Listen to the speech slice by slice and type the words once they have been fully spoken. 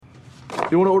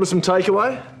You want to order some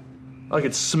takeaway? I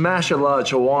could smash a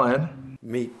large Hawaiian.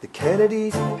 Meet the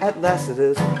Kennedys at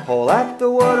Lassiter's Hall at the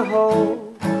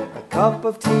Waterhole. A cup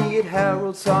of tea at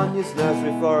Harold Sonia's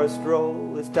nursery for a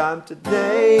stroll. It's time to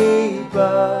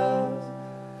neighbours.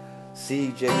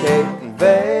 CJ, Kate and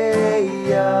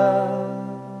Vaya.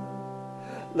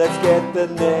 Let's get the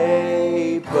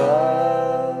neighbours.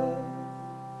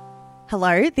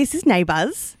 Hello, this is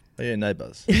Neighbours. Oh, yeah,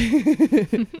 Neighbours.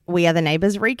 We are the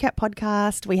Neighbours Recap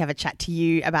Podcast. We have a chat to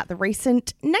you about the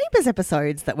recent Neighbours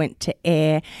episodes that went to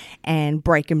air and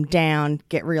break them down,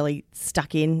 get really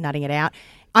stuck in, nutting it out.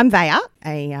 I'm Vaya,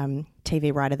 a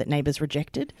TV writer that Neighbours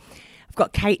rejected. I've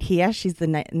got Kate here. She's the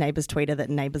Neighbours tweeter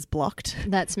that Neighbours blocked.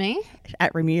 That's me.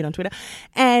 At Remude on Twitter.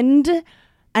 And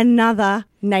another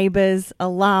Neighbours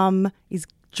alum is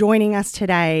joining us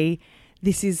today.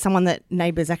 This is someone that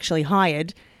Neighbours actually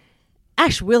hired.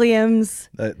 Ash Williams.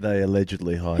 They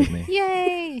allegedly hired me.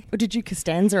 Yay! Or did you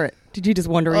Costanza it? Did you just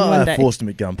wander in Oh, one day? I forced him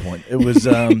at gunpoint. It was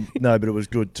no, but it was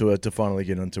good to finally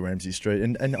get onto Ramsay Street.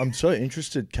 And I'm so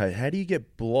interested, Kate. How do you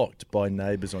get blocked by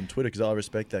Neighbours on Twitter? Because I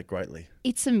respect that greatly.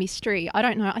 It's a mystery. I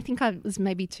don't know. I think I was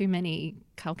maybe too many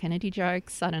Carl Kennedy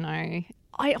jokes. I don't know.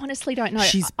 I honestly don't know.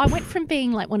 I went from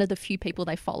being like one of the few people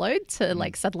they followed to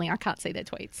like suddenly I can't see their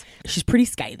tweets. She's pretty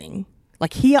scathing.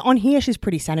 Like on here, she's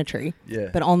pretty sanitary. Yeah.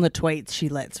 But on the tweets, she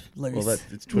lets loose. Well,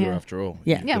 it's Twitter Yeah. after all.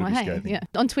 Yeah. You've Yeah, gotta well, be hey, scathing. yeah.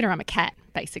 On Twitter, I'm a cat,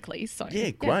 basically. So Yeah,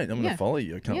 great. I'm going to follow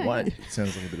you. I can't Yeah, wait. yeah. It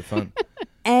sounds like a bit of fun.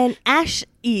 And Ash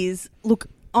is, look,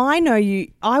 I know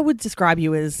you, I would describe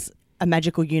you as a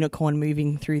magical unicorn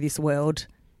moving through this world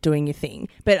doing your thing.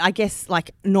 But I guess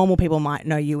like normal people might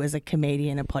know you as a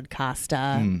comedian, a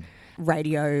podcaster,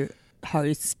 radio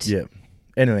host, Yeah.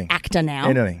 Anything. actor now.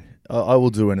 Anything. I will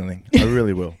do anything. I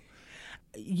really will.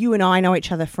 You and I know each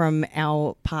other from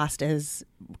our past as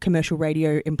commercial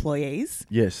radio employees.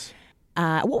 Yes.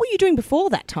 What were you doing before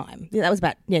that time? Yeah, that was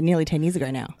about nearly 10 years ago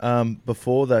now.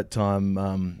 Before that time,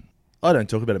 I don't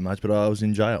talk about it much, but I was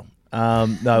in jail.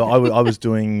 No, I was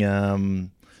doing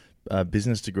a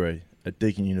business degree at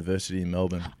Deakin University in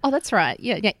Melbourne. Oh, that's right.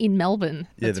 Yeah, in Melbourne.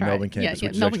 Yeah, That's the right. Melbourne campus,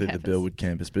 which is Melbourne actually the Burwood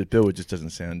campus. But Burwood just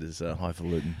doesn't sound as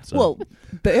highfalutin. So. Well,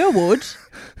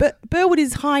 Burwood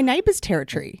is high neighbours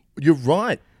territory. You're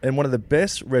right. And one of the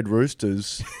best Red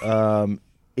Roosters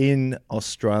in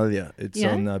Australia. It's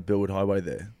on Burwood Highway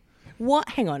there. What?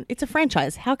 Hang on. It's a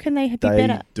franchise. How can they be They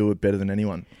better? do it better than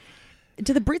anyone.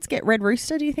 Do the Brits get Red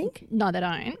Rooster, do you think? No, they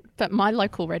don't. But my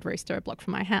local Red Rooster, a block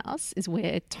from my house, is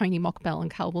where Tony Mockbell and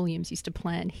Carl Williams used to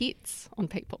plan hits on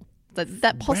people.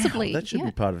 That possibly... Wow, that should be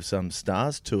part of some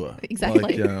Stars tour. Exactly.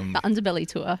 Like, the underbelly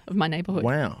tour of my neighbourhood.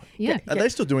 wow. Yeah. Are they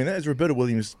still doing that? Is Roberta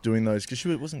Williams doing those? Because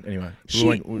she wasn't... Anyway.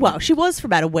 She was for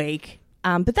about a week.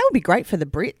 But that would be great for the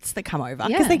Brits that come over because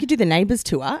Yeah. they could do the Neighbours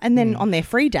tour and then on their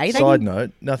free day... Side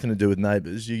note, nothing to do with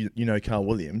Neighbours. You know Carl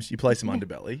Williams. You play some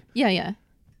underbelly. Yeah.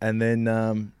 And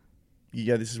then you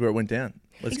go, this is where it went down.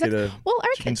 Let's Exactly. get a Well, I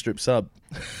reckon- chicken strip sub.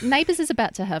 Neighbours is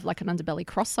about to have like an underbelly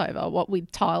crossover, what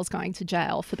with Tiles going to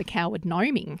jail for the coward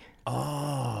gnoming.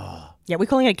 Yeah, we're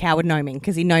calling it coward gnoming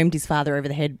because he gnomed his father over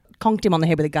the head, conked him on the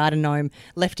head with a garden gnome,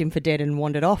 left him for dead and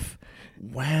wandered off.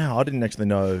 Wow, I didn't actually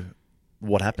know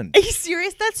what happened. Are you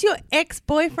serious? That's your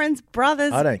ex-boyfriend's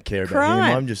brother's I don't care about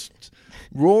crime. him. I'm just...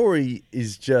 Rory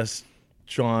is just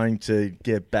trying to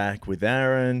get back with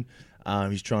Aaron.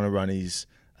 He's trying to run his...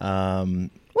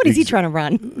 What is he trying to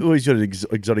run? Well, he's got an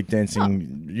exotic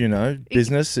dancing,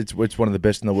 business. It's one of the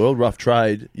best in the world. Rough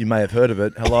trade. You may have heard of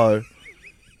it. Hello.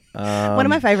 One of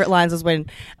my favourite lines was when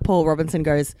Paul Robinson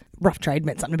goes, rough trade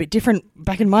meant something a bit different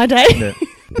back in my day. Yeah,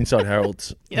 Inside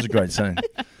Harold's. It was a great scene.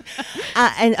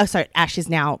 So Ash is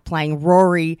now playing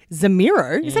Rory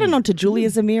Zamiro. Is that a nod to Julia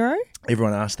Zamiro?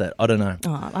 Everyone asked that. I don't know.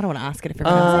 Oh, I don't want to ask it if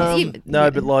everyone else You-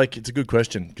 No, but like, it's a good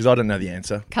question because I don't know the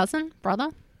answer. Cousin? Brother?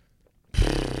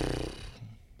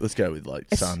 Let's go with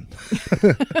son.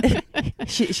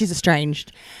 She's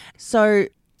estranged. So,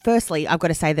 firstly, I've got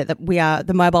to say that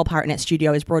the Mobile Pirate Net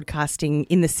studio is broadcasting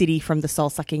in the city from the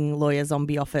soul-sucking lawyer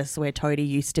zombie office where Toadie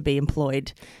used to be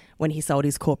employed when he sold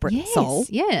his corporate soul.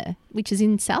 Yeah, which is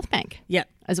in Southbank. Yep.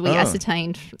 As we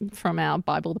ascertained from our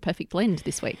Bible, The Perfect Blend,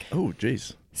 this week. Oh,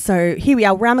 geez. So here we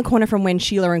are, around the corner from when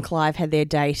Sheila and Clive had their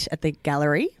date at the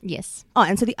gallery. Yes. Oh,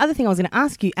 and so the other thing I was going to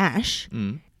ask you, Ash,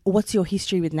 what's your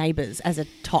history with Neighbours as a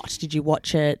tot? Did you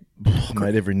watch it?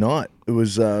 Mate, every night. It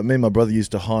was me and my brother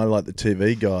used to highlight the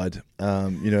TV guide,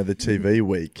 the TV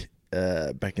week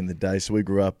back in the day. So we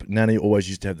grew up, Nanny always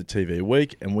used to have the TV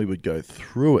week and we would go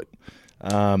through it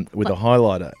with a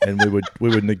highlighter and we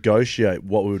would negotiate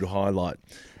what we would highlight.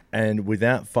 And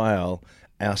without fail,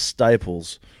 our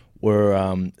staples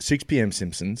were 6 p.m.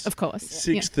 Simpsons. Of course.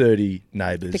 6:30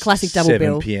 Neighbours. The classic double 7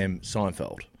 bill. p.m.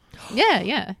 Seinfeld.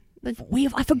 Yeah.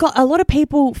 I forgot. A lot of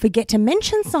people forget to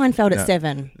mention Seinfeld at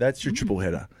 7. That's your triple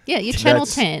header. Yeah, your Channel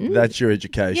That's- 10. That's your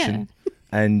education.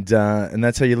 And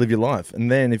that's how you live your life.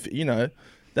 And then if,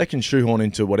 they can shoehorn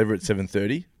into whatever at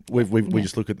 7:30. We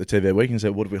just look at the TV week and say,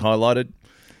 what have we highlighted?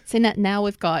 So now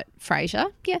we've got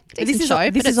Frasier. Yeah, decent show.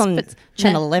 This but is on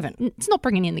Channel 11. It's not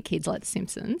bringing in the kids like The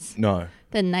Simpsons. No.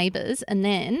 Then Neighbours. And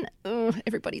then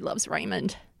everybody loves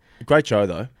Raymond. Great show,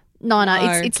 though. No, No.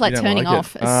 it's like You don't turning like it?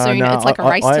 off as soon. No, It's like a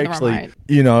race I to the actually,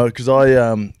 remote. because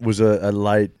I was a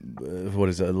late,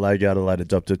 a late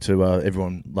adopter to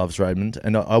Everyone Loves Raymond.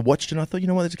 And I watched it and I thought, you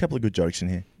know what, there's a couple of good jokes in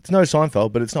here. It's no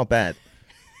Seinfeld, but it's not bad.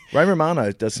 Ray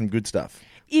Romano does some good stuff.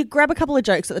 You grab a couple of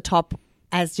jokes at the top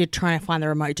as you're trying to find the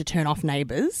remote to turn off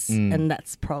Neighbours, and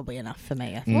that's probably enough for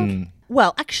me, I thought.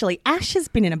 Well, actually, Ash has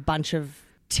been in a bunch of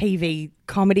TV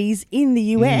comedies in the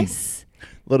US.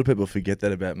 A lot of people forget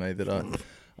that about me, that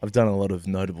I've done a lot of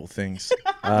notable things.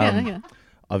 Yeah.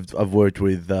 I've worked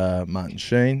with Martin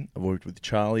Sheen. I've worked with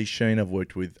Charlie Sheen. I've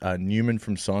worked with Newman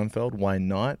from Seinfeld, Wayne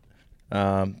Knight.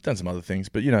 Done some other things,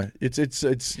 but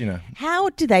it's How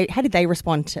did they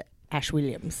respond to Ash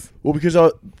Williams? Well, because I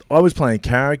was playing a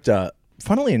character.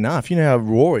 Funnily enough, you know how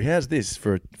Rory, how's this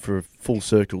for a full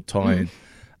circle tie-in?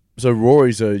 So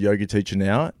Rory's a yoga teacher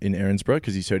now in Erinsborough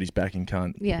because he's hurt his back and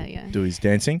can't Yeah. do his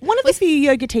dancing. One of the few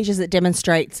yoga teachers that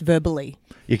demonstrates verbally.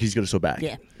 Yeah, because he's got a sore back.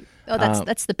 Yeah. Oh,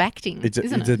 that's the backing,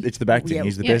 isn't it? It's the back thing. Yeah.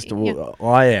 He's the Yeah, best. yeah.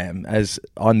 Well,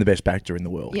 I'm the best actor in the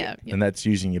world. Yeah. And that's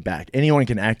using your back. Anyone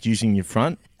can act using your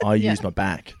front. I Yeah. use my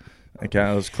back. Okay,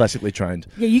 I was classically trained.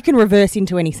 Yeah, you can reverse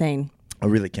into any scene. I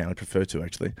really can. I prefer to,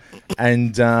 actually.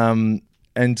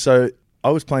 And so I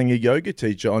was playing a yoga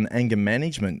teacher on anger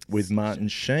management with Martin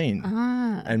Sheen.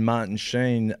 And Martin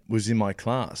Sheen was in my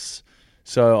class.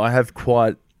 So I have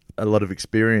quite a lot of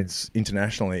experience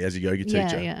internationally as a yoga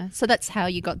teacher. Yeah. So that's how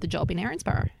you got the job in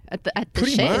Erinsborough at the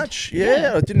Pretty shed. much,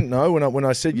 yeah. I didn't know when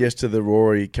I said yes to the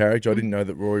Rory character. I didn't know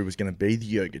that Rory was going to be the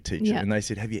yoga teacher. Yeah. And they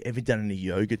said, "Have you ever done any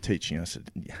yoga teaching?" I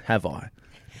said, "Have I?"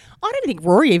 I don't think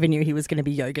Rory even knew he was going to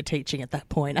be yoga teaching at that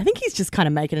point. I think he's just kind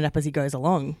of making it up as he goes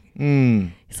along.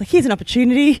 He's like, here's an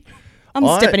opportunity. I'm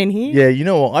stepping in here. Yeah, you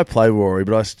know what? I play Rory,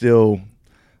 but I still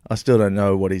don't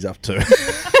know what he's up to.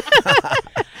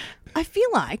 I feel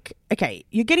like, okay,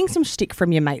 you're getting some shtick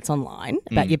from your mates online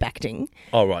about your acting,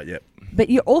 Oh right, yeah. but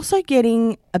you're also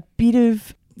getting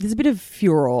there's a bit of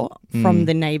furore from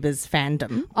the Neighbours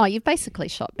fandom Oh, you've basically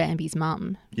shot Bambi's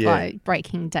mum Yeah. by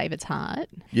breaking David's heart.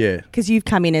 Yeah. because you've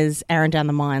come in as Aaron Down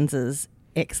the Mines'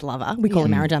 ex-lover. We call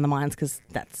him Aaron Down the Mines because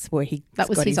that's where That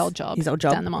was got his old job. His old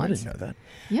job. Down the I mines. didn't know that.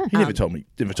 Yeah. He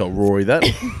never told Rory that.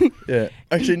 Yeah.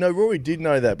 Actually, no, Rory did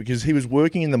know that because he was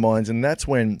working in the mines and that's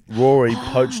when Rory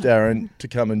poached Aaron to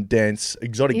come and dance.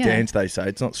 Exotic Yeah. dance, they say.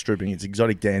 It's not stripping, it's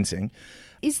exotic dancing.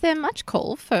 Is there much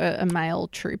call for a male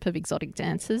troupe of exotic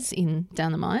dancers in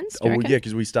Down the Mines? Do Oh, you well, reckon? yeah,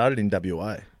 because we started in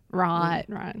WA. Right.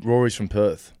 Rory's from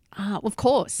Perth. Of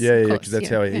course. Yeah, of yeah, course, because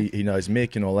that's yeah, how yeah. he knows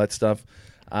Mick and all that stuff.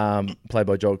 Played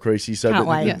by Joel Creasy. So Can't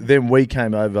wait. Yeah. then we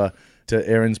came over to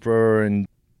Erinsborough and,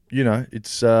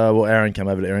 it's, Aaron came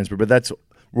over to Erinsborough, but that's,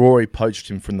 Rory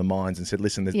poached him from the mines and said,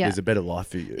 listen, Yeah. there's a better life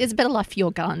for you. It's a better life for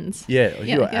your guns. Yeah,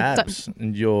 Yeah, your yeah. abs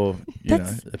and your,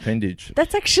 appendage.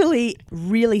 That's actually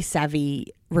really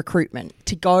savvy recruitment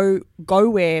to go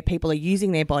where people are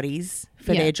using their bodies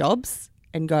for Yeah. their jobs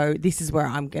and go, this is where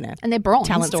I'm going to. And they're bronzed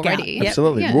Talent scout. already. Yep.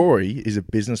 Absolutely. Yeah. Rory is a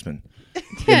businessman.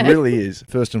 Yeah. He really is,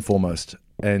 first and foremost.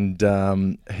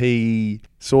 And he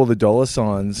saw the dollar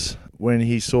signs when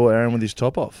he saw Aaron with his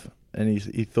top off. And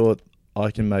he thought,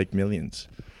 I can make millions.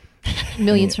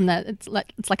 Millions from that. It's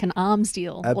like an arms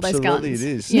deal. All those guns. Absolutely, it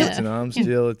is. Yeah. It's an arms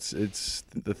deal. It's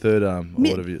the third arm, or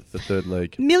whatever, the third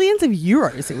leg. Millions of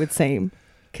euros, it would seem.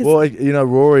 'Cause Well,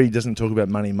 Rory doesn't talk about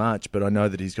money much, but I know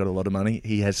that he's got a lot of money.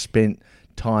 He has spent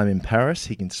time in Paris.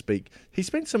 He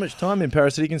spent so much time in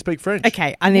Paris that he can speak French.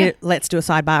 okay, let's do a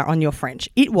sidebar on your French.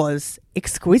 It was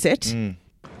exquisite.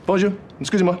 Bonjour,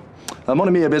 excusez-moi. Mon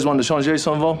ami a besoin de changer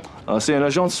son vol. C'est une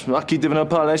agence. Quittez ne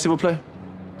pas aller, s'il vous plaît.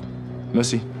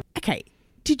 Merci. Okay,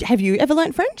 have you ever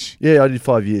learnt French? Yeah, I did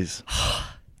 5 years.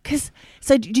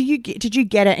 So did you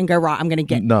get it and go, right, I'm going to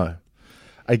get No.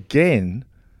 Again,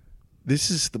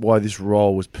 this is why this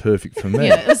role was perfect for me.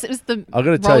 Yeah, it was the I've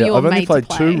got to tell role you, were I've only made to played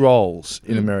play. 2 roles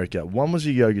in America. One was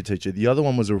a yoga teacher. The other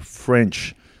one was a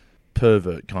French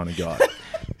pervert kind of guy.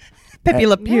 Pepe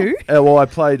Le Pew. Well, I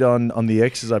played on The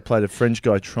X's. I played a French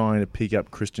guy trying to pick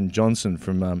up Kristen Johnson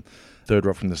from Third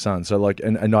Rock from the Sun. So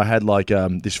and I had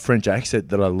this French accent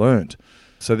that I learnt.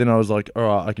 So then I was like, all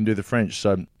right, I can do the French.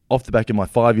 So off the back of my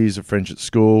 5 years of French at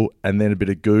school and then a bit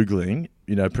of Googling,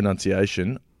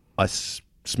 pronunciation, I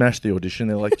smashed the audition.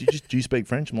 They're like, do you speak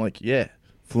French? I'm like, yeah,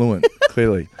 fluent,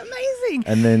 clearly. Amazing.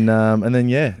 And then,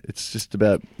 yeah, it's just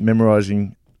about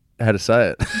memorising how to say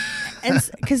it. And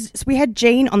because we had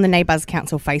Jean on the Neighbours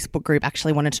Council Facebook group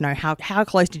actually wanted to know how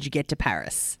close did you get to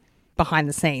Paris behind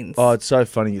the scenes? Oh, it's so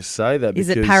funny you say that. Is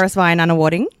it Paris via Nana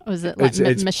Wadding? Or was it like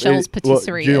Michelle's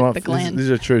patisserie at the Glen? This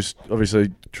is a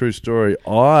true story.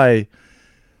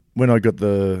 When I got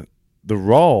the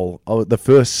role, the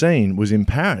first scene was in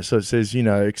Paris. So it says,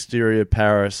 exterior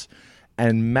Paris.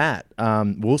 And Matt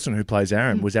Wilson, who plays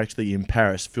Aaron, was actually in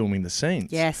Paris filming the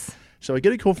scenes. Yes. So I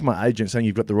get a call from my agent saying,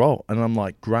 you've got the role. And I'm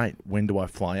like, great, when do I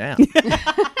fly out?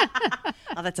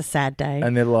 Oh, that's a sad day.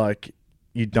 And they're like,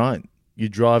 you don't. You're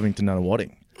driving to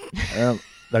Nunawading.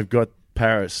 They've got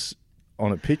Paris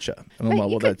on a picture. And I'm like,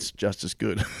 well, that's just as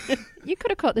good. You could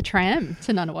have caught the tram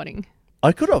to Nunawading.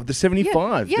 I could have. The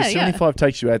 75. Yeah, the 75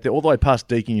 takes you out there all the way past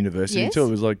Deakin University until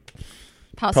it was like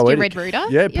past poetic. your Red Rooter.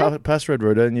 Yeah, past Red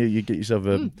Rooter, and you get yourself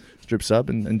a strip sub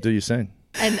and do your scene.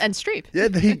 And strip. Yeah,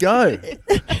 there you go.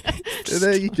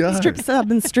 There you go. Strip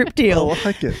sub and strip deal. I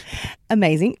like it.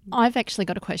 Amazing. I've actually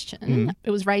got a question.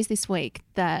 It was raised this week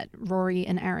that Rory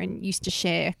and Aaron used to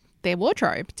share their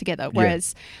wardrobe together,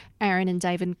 whereas Aaron and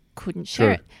David couldn't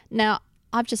share it. Now,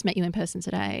 I've just met you in person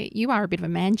today. You are a bit of a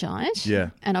man giant.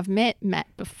 Yeah. And I've met Matt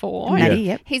before. Matty,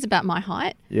 yep. He's about my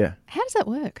height. Yeah. How does that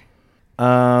work?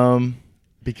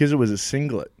 Because it was a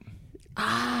singlet.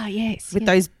 Ah, yes. With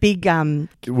those big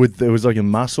It was like a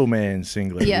muscle man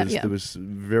singlet. Yeah, It was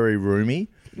very roomy.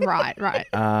 Right.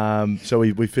 So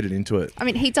we fitted into it. I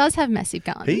mean, he does have massive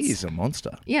guns. He is a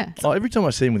monster. Yeah. Oh, every time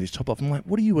I see him with his top off, I'm like,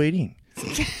 what are you eating?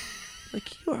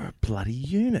 Like, you are a bloody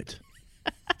unit.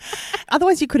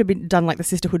 Otherwise, you could have done like the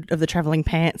Sisterhood of the Travelling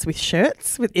Pants with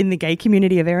shirts within the gay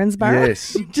community of Erinsborough.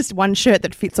 Yes. Just one shirt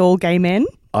that fits all gay men.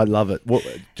 I love it. Well,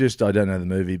 I don't know the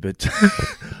movie, but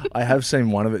I have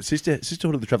seen one of it.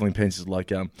 Sisterhood of the Travelling Pants is like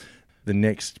the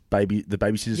next the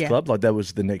Babysitters Club. Like that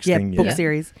was the next thing. Book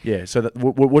series. Yeah. So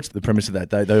what's the premise of that?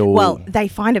 They all. Well, they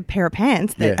find a pair of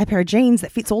pants, a pair of jeans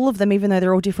that fits all of them, even though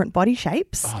they're all different body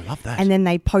shapes. Oh, I love that. And then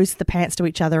they post the pants to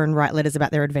each other and write letters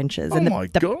about their adventures. And my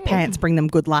the God. pants bring them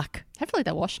good luck. Hopefully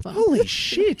they washed them. Holy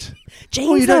shit! Jeans,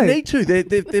 Oh, you don't though. need to.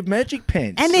 They're magic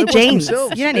pants. And they're They wash jeans.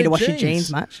 themselves. You don't need They're to wash your jeans.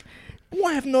 jeans much.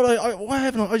 Why haven't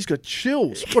I just got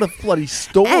chills? What a bloody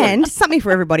story! And something for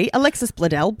everybody. Alexis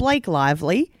Bledel, Blake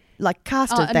Lively, like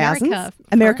cast of thousands.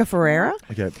 America Ferrera.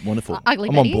 Okay, wonderful. Ugly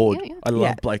I'm on Betty, board. yeah. I love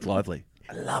Yeah. Blake Lively.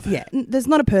 I love it. Yeah, there's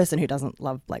not a person who doesn't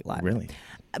love Blake Lively. Really?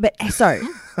 But so,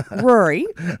 Rory,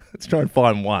 Let's try and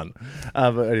find one.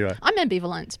 But anyway. I'm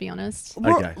ambivalent, to be honest.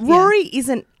 Okay. Rory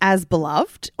isn't as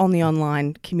beloved on the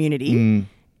online community,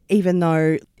 even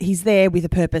though he's there with a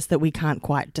purpose that we can't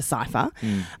quite decipher.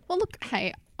 Well, look,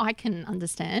 hey, I can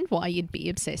understand why you'd be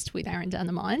obsessed with Aaron down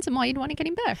the mines and why you'd want to get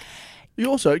him back. You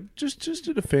also, just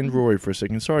to defend Rory for a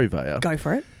second, sorry, Vaya. Go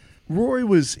for it. Rory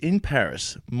was in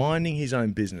Paris, minding his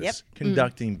own business,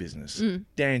 conducting business,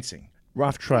 dancing,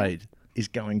 rough trade is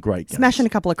going great. Guns. Smashing a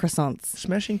couple of croissants.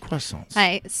 Smashing croissants.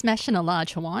 Hey, smashing a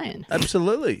large Hawaiian.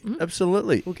 Absolutely,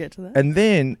 absolutely. We'll get to that. And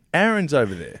then Aaron's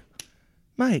over there.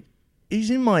 Mate, he's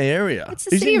in my area. It's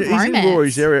the city of He's in romance.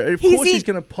 Rory's area. Of He's course in- he's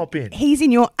going to pop in. He's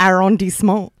in your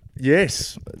arrondissement.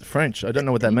 Yes, French. I don't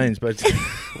know what that means, but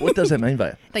what does that mean,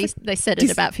 Vaya? They said it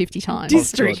about 50 times.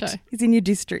 District. on the show. He's in your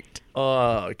district.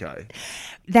 Oh, okay.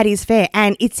 That is fair.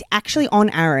 And it's actually on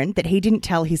Aaron that he didn't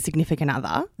tell his significant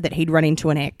other that he'd run into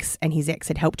an ex and his ex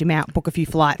had helped him out book a few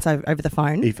flights over the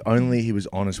phone. If only he was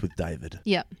honest with David.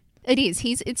 Yeah. It is.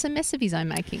 It's a mess of his own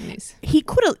making, this. He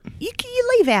could have. You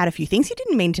leave out a few things. He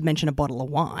didn't mean to mention a bottle of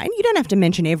wine. You don't have to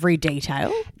mention every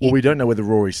detail. Well, we don't know whether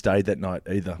Rory stayed that night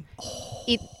either.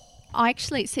 I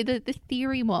actually see the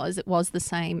theory was it was the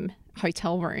same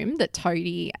hotel room that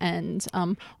Toadie and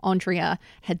Andrea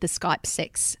had the Skype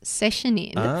sex session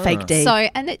in. Fake D. So,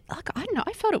 and I don't know,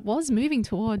 I felt it was moving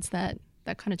towards that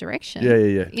kind of direction.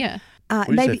 Yeah. Yeah. What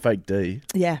did you say, fake D?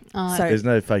 Yeah. So There's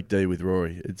no fake D with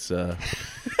Rory. It's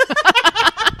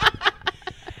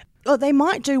well, they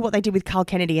might do what they did with Carl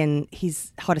Kennedy and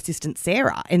his hot assistant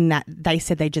Sarah, in that they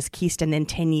said they just kissed and then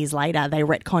 10 years later they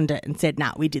retconned it and said,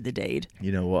 nah, we did the deed.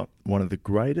 you know what? One of the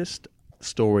greatest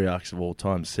story arcs of all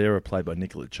time. Sarah, played by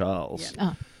Nicola Charles.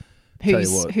 Oh. Tell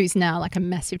you what. Who's now like a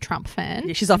massive Trump fan.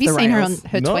 Yeah, she's off Have you the seen her rails. on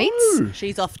her No. tweets?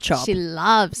 She's off chop. She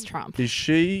loves Trump. Is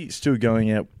she still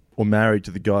going out or married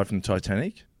to the guy from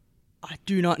Titanic? I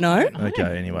do not know.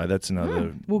 Okay, anyway, that's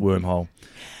another wormhole.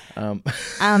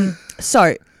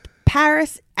 So,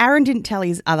 Paris, Aaron didn't tell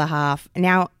his other half.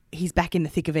 Now he's back in the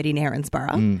thick of it in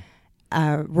Erinsborough.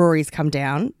 Rory's come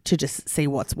down to just see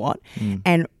what's what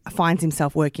and finds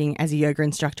himself working as a yoga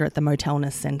instructor at the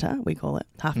Motelness Centre, we call it.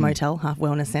 Half motel, half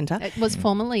wellness centre. It was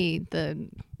formerly the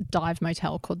dive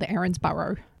motel called the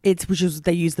Erinsborough.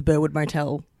 They use the Burwood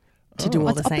Motel to do all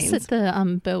It's the scenes. opposite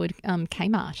the Burwood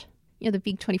Kmart. Yeah, the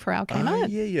big 24-hour Kmart.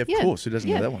 yeah, of course. Who doesn't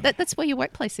know that one? That's where your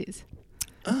workplace is.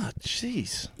 Oh,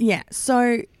 jeez. Yeah.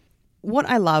 So what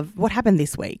happened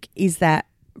this week is that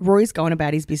Rory's going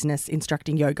about his business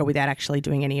instructing yoga without actually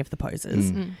doing any of the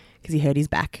poses because he hurt his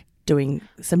back doing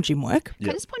some gym work. Can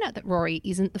I just point out that Rory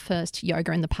isn't the first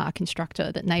yoga in the park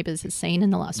instructor that Neighbours has seen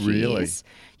in the last few Really? years.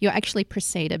 You're actually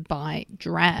preceded by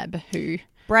Drab, who...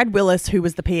 Brad Willis, who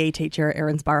was the PE teacher at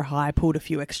Erinsborough High, pulled a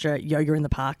few extra yoga in the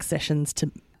park sessions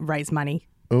to raise money,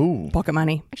 Oh, pocket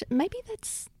money. Actually, maybe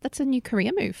that's a new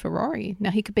career move for Rory.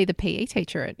 Now he could be the PE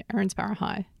teacher at Erinsborough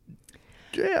High.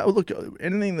 yeah. Well, look,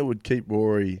 anything that would keep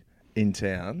Rory in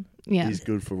town is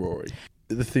good for Rory.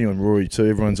 The thing on Rory too,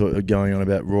 everyone's going on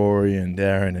about Rory and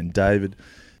Aaron and David.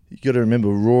 You got to remember,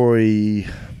 Rory,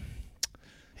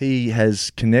 he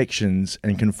has connections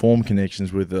and can form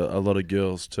connections with a lot of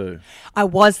girls too.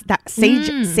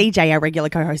 CJ, our regular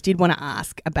co-host, did want to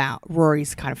ask about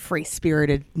Rory's kind of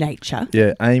free-spirited nature.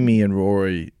 Yeah, Amy and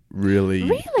Rory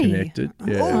really connected.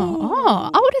 Yeah. Oh,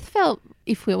 I would have felt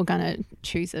if we were going to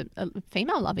choose a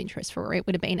female love interest for Rory, it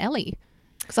would have been Ellie.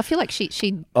 Because I feel like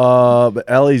she'd... But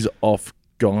Ellie's off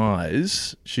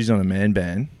guys. She's on a man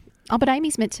ban. Oh, but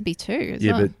Amy's meant to be too. As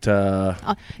Yeah, well.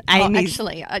 but Amy's-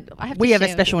 actually, I have to We have a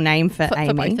share special name for for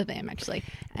Amy. both of them. Actually,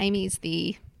 Amy's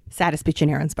the Saddest bitch in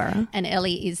Erinsborough. and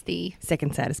Ellie is the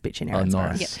Second saddest bitch in Oh,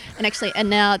 Erinsborough. nice. yeah. And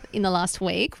now in the last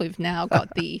week we've now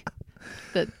got the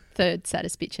third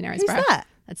saddest bitch in Erinsborough. Who's that?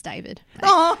 That's David.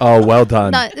 oh, well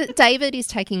done. No, David is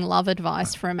taking love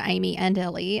advice from Amy and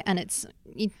Ellie, and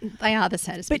they are the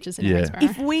saddest bitches in Yeah. Erinsborough.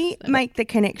 If we make the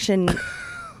connection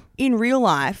in real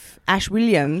life, Ash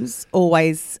Williams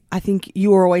I think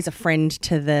you were always a friend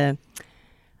to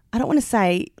I don't want to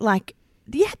say like,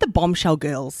 you had the Bombshell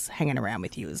girls hanging around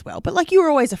with you as well, but like you were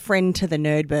always a friend to the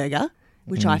Nerdburger,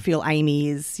 which I feel Amy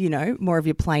is, more of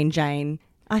your plain Jane.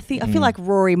 I feel like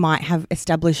Rory might have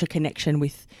established a connection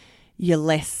with your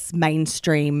less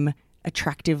mainstream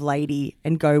attractive lady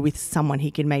and go with someone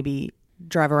he can maybe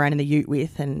drive around in the ute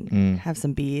with and have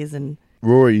some beers and...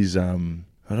 Rory's, I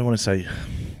don't want to say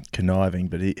conniving,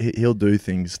 but he'll do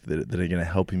things that are going to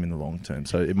help him in the long term.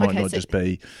 So it might not just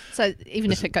be... So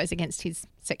even if it goes against his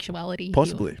sexuality...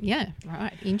 Possibly. Yeah,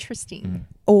 right. Interesting.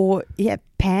 Or,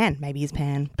 Pan. Maybe he's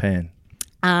Pan. Pan.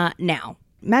 Now,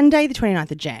 Monday the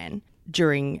 29th of Jan,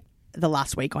 during the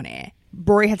last week on air,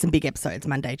 Rory had some big episodes,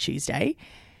 Monday, Tuesday.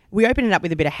 We opened it up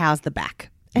with a bit of how's the back?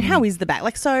 And how is the back?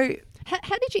 Like, so... How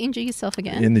did you injure yourself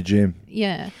again? In the gym.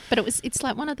 Yeah, but it's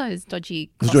like one of those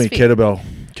dodgy I was doing CrossFit.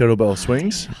 kettlebell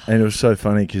swings, and it was so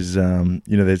funny because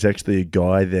there's actually a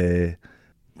guy there.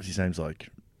 What's his name's like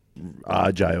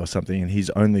RJ or something, and his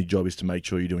only job is to make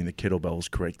sure you're doing the kettlebells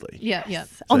correctly. Yeah, yeah.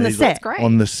 On the he's set. That's great.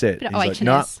 On the set, Bit he's of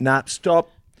like, OH&S. nah, stop.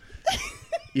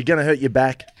 You're gonna hurt your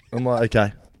back. I'm like,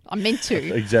 okay, I'm meant to.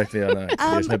 exactly. I know.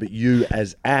 Yes, no, but you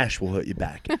as Ash will hurt your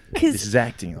back. This is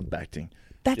acting. I'm acting.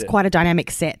 That's quite a dynamic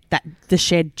set, the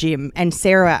shed gym. And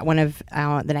Sarah, one of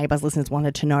the Neighbours listeners,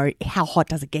 wanted to know how hot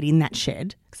does it get in that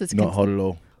shed? 'Cause it's Not hot at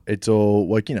all. It's all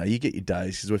like you get your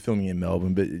days because we're filming in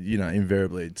Melbourne, but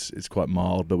invariably it's quite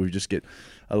mild. But we just get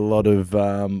a lot of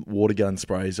water gun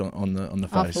sprays on the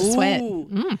face. Sweat.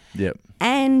 Ooh. Yep.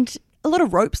 And a lot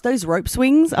of ropes, those rope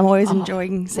swings. I'm always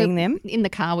enjoying seeing them. In the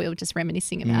car, we were just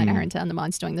reminiscing about Aaron Down the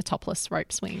Mines doing the topless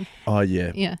rope swing. Oh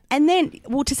yeah. Yeah. And then,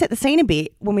 to set the scene a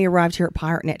bit, when we arrived here at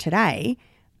Pirate Net today,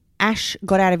 Ash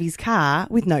got out of his car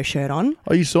with no shirt on.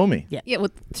 Oh, you saw me. Yeah. Yeah, well,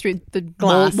 through the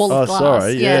Glass. wall of Oh, glass.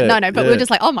 sorry, yeah, No, but yeah. we're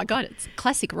just like, oh my God, it's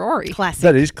classic Rory. Classic.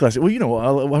 That is classic. Well, you know what?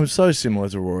 I'm so similar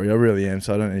to Rory. I really am.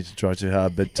 So I don't need to try too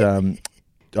hard. But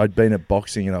I'd been at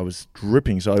boxing and I was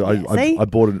dripping, so See? I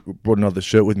brought another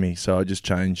shirt with me. So I just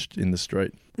changed in the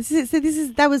street.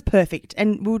 That was perfect.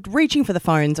 And we were reaching for the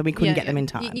phones and we couldn't get them in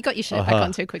time. You got your shirt back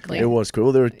on too quickly. It was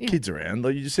cool. There were kids around.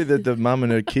 Like you just see the mum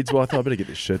and her kids. Well, I thought I better get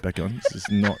this shirt back on. This is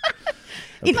not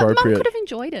Mum appropriate. could have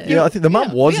enjoyed it. Yeah, I think the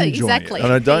mum was Yeah, enjoying exactly. it,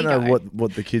 and I don't There know you go.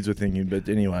 what the kids were thinking. But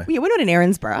anyway, Yeah, we're not in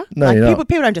Erinsborough. No, you're not.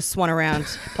 People don't just swan around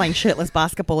playing shirtless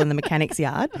basketball in the mechanics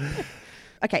yard.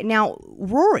 Okay, now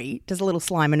Rory does a little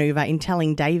sly maneuver in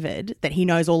telling David that he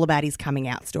knows all about his coming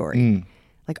out story.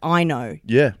 Like, I know.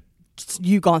 yeah,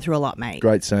 You've gone through a lot, mate.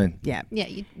 great scene. Yeah. Yeah,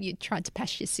 you tried to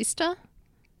pass your sister.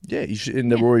 Yeah, you should,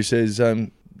 and Rory says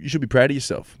you should be proud of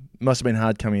yourself. Must have been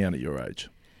hard coming out at your age.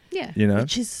 Yeah. You know,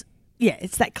 Which is, Yeah,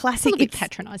 it's that It's a classic. little bit It's,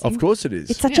 patronising. Of course it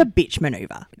is. it's such a bitch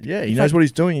maneuver. Yeah, he knows what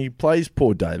he's doing. He plays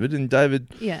poor David, and David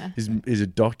Yeah. is a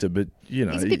doctor, but he's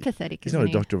He's a bit pathetic, He's isn't not a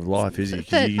he? doctor of life, is he? 'Cause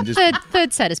Third, you can just,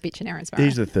 third saddest bitch in Erinsborough.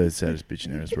 he's the third saddest bitch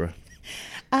in Erinsborough.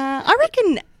 I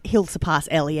reckon he'll surpass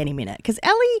Ellie any minute because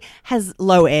Ellie has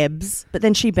low ebbs, but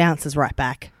then she bounces right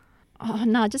back. Oh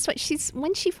no! Just wait.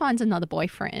 When she finds another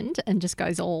boyfriend and just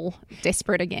goes all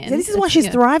desperate again. So this is why she's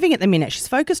thriving at the minute. She's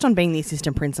focused on being the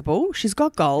assistant principal. She's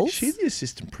got goals. Is she the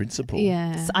assistant principal?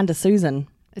 Yeah, It's under Susan.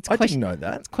 it's I didn't know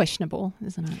that. It's questionable,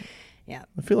 isn't it? Yeah.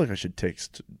 I feel like I should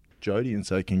text Jodie and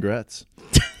say congrats.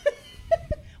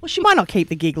 Well, she might not keep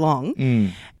the gig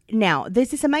long. Now, there's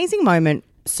this amazing moment.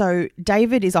 So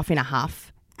David is off in a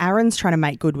huff. Aaron's trying to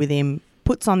make good with him,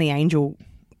 puts on the angel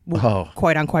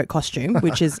quote unquote costume,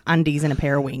 which is undies and a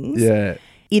pair of wings, Yeah,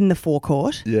 in the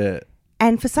forecourt. yeah.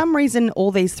 And for some reason,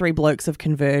 all these three blokes have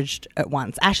converged at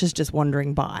once. Ash is just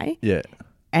wandering by, Yeah.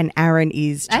 and Aaron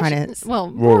is trying to.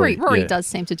 Well, Rory, Rory yeah. does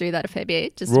seem to do that a fair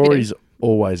bit. Just a bit Rory's of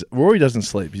always... Rory doesn't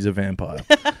sleep. He's a vampire.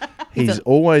 He's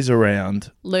always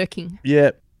around. lurking.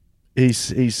 Yeah. He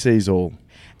sees all.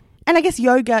 And I guess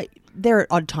yoga, there are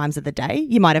odd times of the day.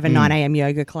 You might have a 9 a.m.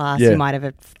 yoga class. Yeah. You might have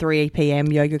a 3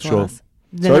 p.m. yoga Sure. class.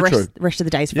 Then So the true. rest of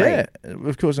the day's free. Yeah,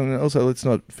 of course. And also, let's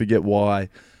not forget why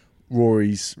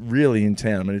Rory's really in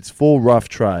town. I mean, it's full rough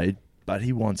trade, but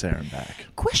he wants Aaron back.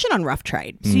 Question on Rough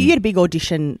Trade. So you had a big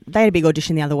audition. They had a big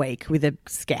audition the other week with a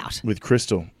scout. With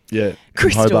Crystal. Yeah.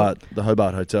 Crystal. Hobart, the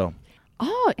Hobart Hotel.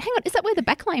 Oh, hang on. Is that where the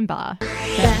Backlane bar?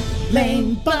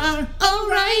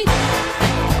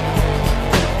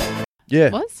 Yeah.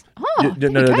 Was? Oh, Yeah, there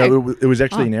no, you no, go. it was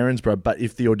actually in Erinsborough. But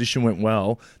if the audition went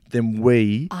well, then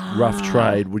we, Rough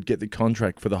Trade, would get the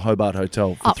contract for the Hobart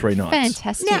Hotel for 3 nights.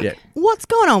 Fantastic. Now, Yeah. what's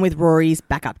going on with Rory's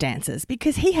backup dancers?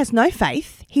 Because he has no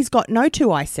faith. He's got no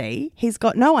 2IC. He's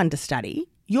got no understudy.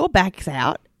 Your back's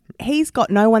out. He's got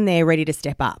no one there ready to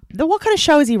step up. What kind of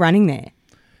show is he running there?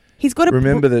 He's got to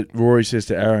Remember that Rory says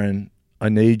to Aaron, I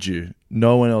need you.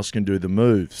 No one else can do the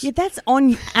moves. Yeah, that's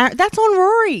on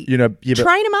Rory. You know, yeah, but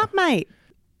Train him up, mate.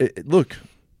 look,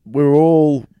 we're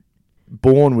all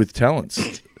born with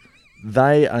talents.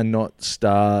 They are not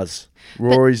stars.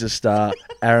 Rory's a star.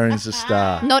 Aaron's a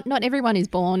star. Not everyone is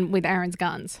born with Aaron's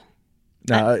guns.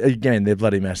 No, again, they're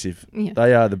bloody massive. Yeah.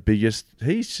 They are the biggest.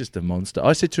 He's just a monster.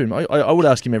 I said to him, I would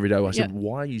ask him every day, I said, Yeah.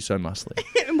 why are you so muscly?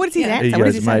 What is his answer? He What does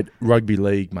goes, he say? mate, rugby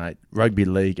league, mate. Rugby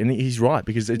league. And he's right,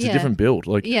 because it's a Yeah. different build.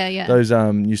 Like Yeah. those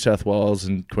New South Wales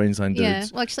and Queensland dudes. Yeah.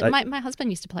 Well, actually, they- my husband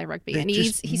used to play rugby, they're and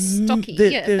just- he's stocky.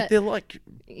 They're, they're like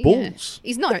bulls. Yeah.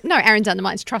 He's no Aaron's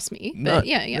undermines. Trust me. But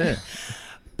yeah.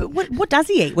 But what does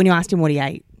he eat when you asked him what he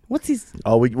ate? What's his...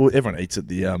 Oh, well, everyone eats at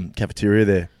the cafeteria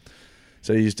there.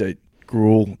 So you used to eat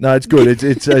gruel. No, it's good.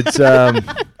 It's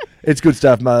good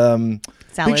stuff. Big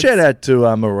Salads. shout out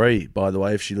to Marie, by the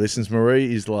way, if she listens.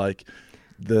 Marie is like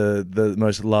the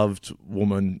most loved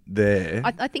woman there.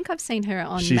 I think I've seen her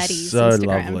on She's Maddie's so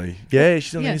Instagram. lovely. Yeah,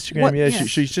 she's on Yeah. the Instagram. What- Yeah, yeah.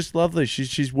 she's just lovely.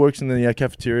 She works in the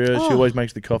cafeteria. Oh. She always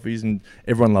makes the coffees, and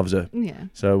everyone loves her. Yeah.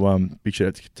 So big shout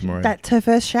out to Marie. That's her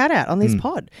first shout out on Hmm. this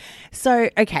pod. So,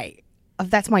 okay.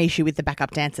 That's my issue with the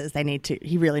backup dancers.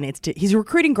 He really needs to. He's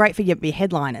recruiting great for your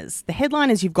headliners. The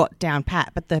headliners you've got down pat,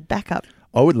 but the backup.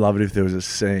 I would love it if there was a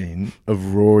scene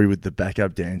of Rory with the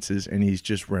backup dancers and he's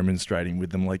just remonstrating with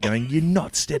them, like going, "You're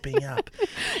not stepping up."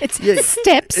 It's Yeah.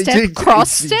 step, It's-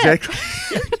 cross, it's step.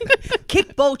 Exactly.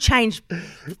 Kick, ball, change,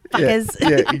 fuckers.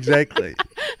 Yeah, exactly.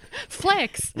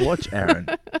 Flex. Watch Aaron.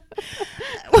 I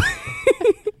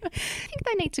think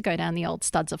they need to go down the old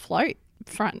Studs Afloat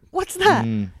front. What's that?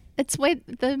 It's where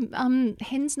the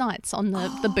hens nights on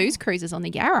the booze cruises on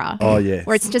the Yarra. Oh, yeah.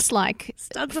 Where it's just like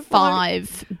Studs Afloat.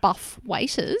 5 buff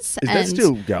waiters. Is that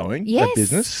still going? Yes. That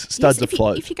business? Studs Yes,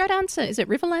 Afloat. If you go down to, is it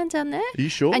Riverland down there? Are you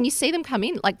sure? And you see them come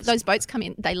in, like those boats come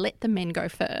in, they let the men go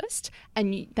first,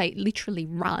 and they literally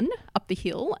run up the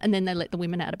hill, and then they let the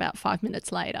women out about 5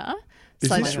 minutes later. Is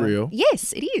this real?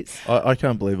 Yes, it is. I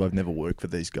can't believe I've never worked for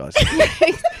these guys.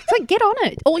 It's like, get on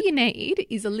it. All you need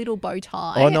is a little bow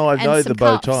tie. Oh, no, I and know some the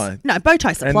bow cuffs. tie. No, bow tie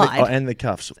And supplied. and the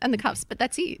cuffs. And the cuffs, but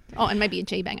that's it. Oh, and maybe a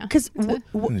G-banger. Because And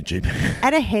the Jeep.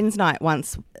 at a hen's night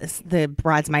once, the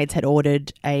bridesmaids had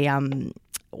ordered a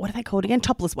what are they called again?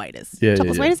 Topless waiters. Yeah,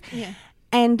 Topless yeah. waiters. Yeah.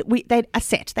 And they'd a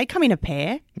set. They come in a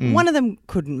pair. One of them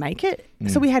couldn't make it,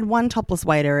 so we had one topless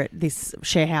waiter at this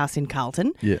share house in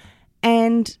Carlton. Yeah.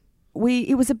 And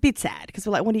it was a bit sad because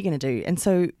we're like, what are you going to do? And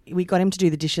so we got him to do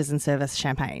the dishes and serve us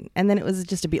champagne. And then it was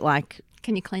just a bit like,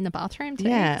 Can you clean the bathroom too?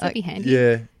 Yeah, That'd be handy.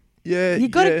 Yeah. Yeah. you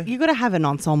got to have an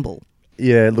ensemble.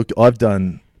 Yeah, look,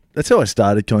 that's how I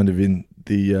started kind of in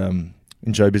the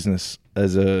in show business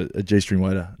as a G-string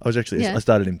waiter. I Yeah.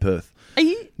 started in Perth. Are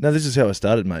you? No, this is how I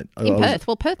started, mate. In Perth.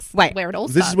 Well, Perth's Wait, where it all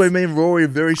This starts. is where me and Rory are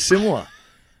very similar.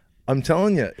 I'm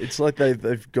telling you, it's like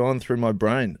they've gone through my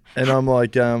brain, and I'm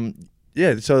like,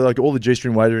 yeah. So like all the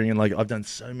G-string waitering, and like I've done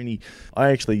so many.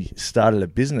 I actually started a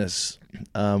business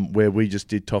where we just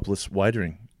did topless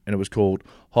waitering, and it was called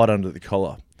Hot Under the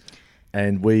Collar,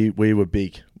 and we were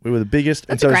big. We were the biggest,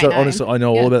 That's a and great so name. honestly, I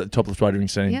know Yeah. all about the topless waitering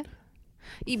scene. Yeah.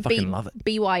 You Fucking love it.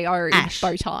 BYO Ash.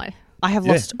 bow tie. I have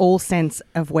Yeah. lost all sense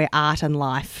of where art and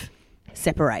life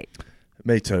separate.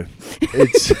 Me too.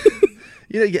 It's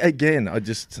again, I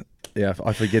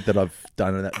forget that I've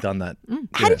done that.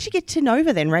 How did you get to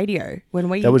Nova then, radio, when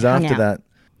we That was hung after out?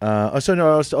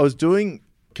 that. I was doing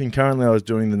concurrently. I was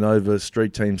doing the Nova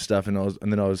street team stuff, and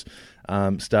then I was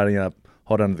starting up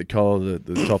Hot Under the Collar,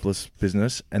 the topless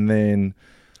business, and then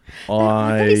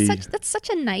That's such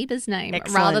a neighbour's name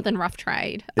Excellent. rather than Rough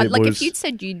Trade. It Like was- if you'd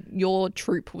said your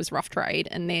troop was Rough Trade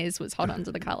and theirs was Hot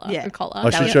Under the Collar. Yeah. Collar.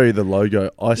 I should that show you the logo.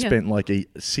 I spent like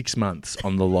 6 months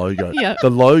on the logo. Yeah. The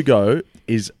logo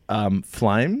is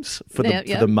flames for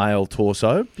Yeah, the male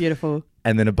torso, Beautiful.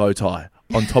 and then a bow tie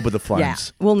on top of the Yeah,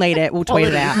 flames. we'll need it. We'll tweet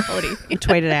it out. Quality. We'll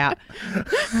tweet it out.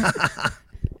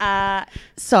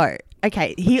 So,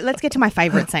 okay, here, let's get to my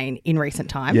favourite scene in recent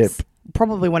times. Yep.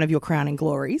 Probably one of your crowning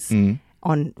glories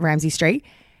on Ramsay Street.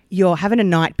 You're having a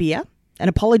night beer, an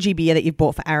apology beer that you've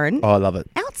bought for Aaron. Oh, I love it.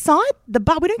 Outside the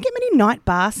bar, we don't get many night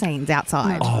bar scenes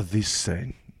outside. Oh, this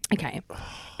scene. Okay.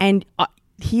 And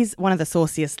here's one of the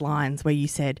sauciest lines where you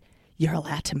said, "You're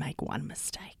allowed to make one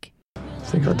mistake." I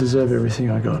think I deserve everything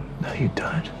I got. No, you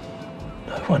don't.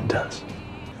 No one does.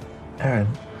 Aaron,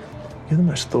 you're the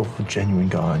most thoughtful, genuine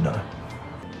guy I know.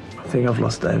 I think I've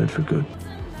lost David for good.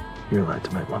 You're allowed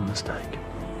to make one mistake.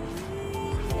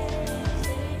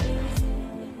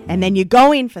 And then you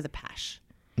go in for the pash.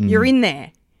 You're in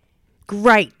there.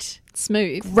 Great,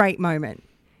 Smooth. great moment.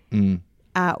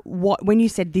 When you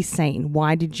said this scene,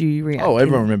 why did you react? Oh,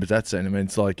 everyone remembers that scene. I mean,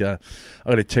 it's like I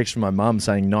got a text from my mum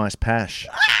saying "nice pash,"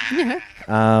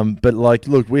 but like,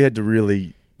 look, we had to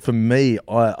really. For me,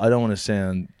 I don't want to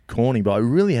sound corny, but I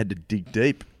really had to dig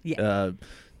deep. Yeah.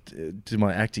 To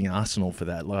my acting arsenal for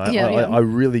that. Like, Yeah, I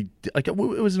really like. It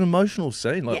was an emotional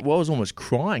scene. Like, Yeah. well, I was almost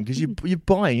crying because you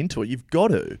buy into it. You've got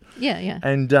to. Yeah, yeah.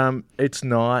 And it's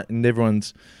night, and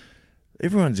everyone's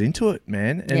into it,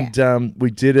 man. And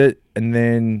we did it, and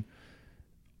then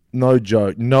no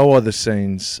joke, no other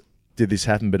scenes did this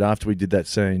happen. But after we did that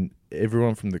scene,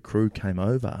 everyone from the crew came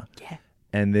over, Yeah.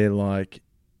 and they're like,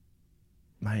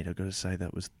 "Mate, I got to say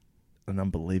that was an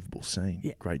unbelievable scene.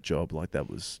 Yeah. Great job. Like that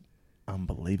was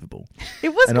unbelievable." It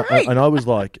was And great. I was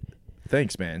like,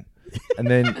 "Thanks, man." And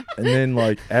then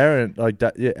like Aaron,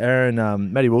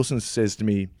 Maddie Wilson says to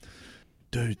me,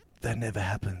 "Dude, that never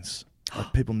happens.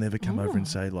 Like people never come over and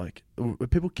say like."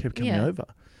 People kept coming Yeah. over,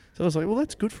 so I was like, "Well,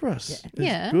 that's good for us. It's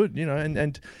Yeah. good, you know."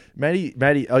 And Maddie,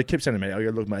 I kept saying to Maddie, "I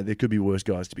go, look, mate, there could be worse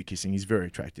guys to be kissing. He's very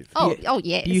attractive. Oh,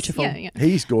 yes. Beautiful. Yeah, yeah.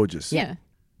 He's gorgeous. Yeah.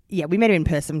 Yeah, we met him in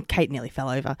person. Kate nearly fell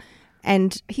over.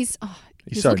 And He's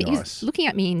so looking, nice. He's looking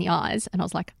at me in the eyes, and I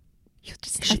was like,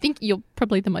 I think you're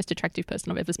probably the most attractive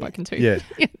person I've ever spoken to. Yeah,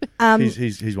 um,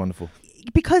 he's wonderful.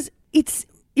 because it's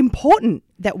important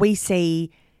that we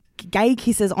see gay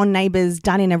kisses on Neighbours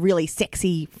done in a really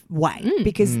sexy way.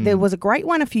 Because there was a great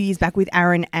one a few years back with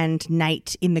Aaron and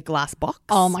Nate in the glass box.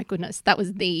 Oh my goodness, that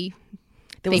was the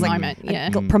There was like moment. a Yeah,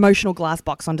 promotional glass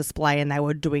box on display, and they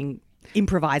were doing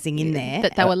improvising in there.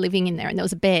 that they were living in there, and there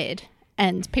was a bed,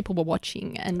 and people were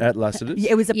watching, and At Lassiter's.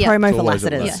 Yeah, it was a Yeah. promo It's for always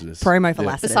at Lassiter's. Lassiter's. Promo for Yeah.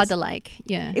 Lassiter's. beside the lake.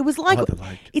 Yeah, It was like By the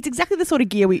lake. it's exactly the sort of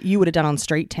gear you would have done on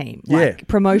Street Team. Like Yeah.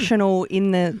 promotional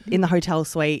in the hotel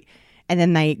suite, and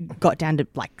then they got down to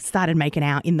like started making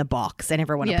out in the box, and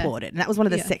everyone Yeah. applauded. And that was one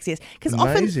of the Yeah. sexiest because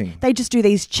often Amazing. they just do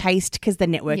these chaste because the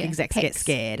network Yeah, execs get pecs.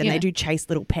 scared and Yeah. they do chaste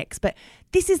little pecs. But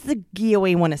this is the gear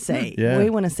we want to see. Yeah. We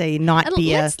want to see night and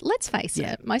beer. let's face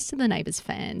Yeah. it, most of the Neighbours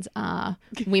fans are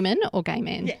women or gay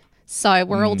men, so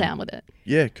we're all down with it.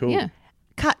 Yeah, cool. Yeah,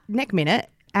 Cut neck minute.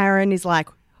 Aaron is like,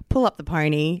 pull up the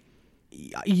pony.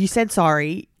 You said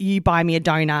sorry. You buy me a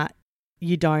donut.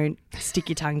 You don't stick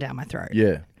your tongue down my throat.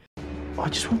 Yeah. I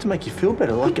just want to make you feel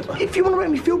better. Like, if you want to make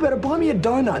me feel better, buy me a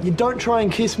donut. You don't try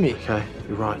and kiss me. Okay,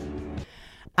 you're right.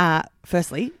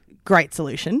 Firstly, great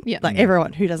solution. Yeah. Like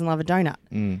everyone who doesn't love a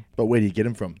donut. But where do you get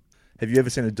them from? Have you ever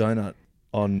seen a donut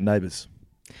on Neighbours?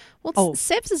 well, Oh.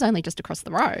 Seb's is only just across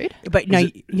the road. But no,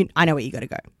 Is I know where you got to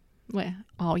go. Where?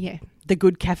 Oh yeah, The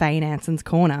good cafe in Anson's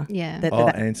Corner. Yeah.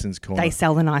 Anson's Corner. Oh, They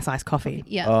sell the nice iced coffee.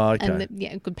 yeah, Oh, okay.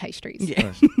 and good pastries.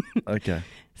 Yeah. Okay.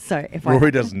 So if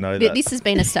Rory doesn't know that. This has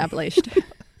been established.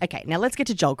 okay, now let's get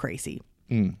to Joel Creasy.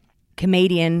 Mm.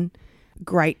 Comedian,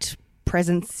 great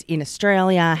presence in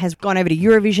Australia, has gone over to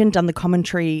Eurovision, done the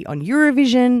commentary on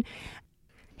Eurovision.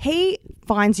 He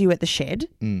finds you at the shed,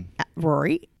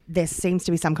 Rory. There seems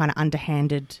to be some kind of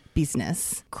underhanded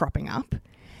business cropping up.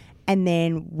 And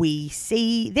then we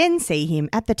see him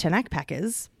at the Tanak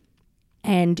Packers,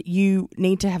 and you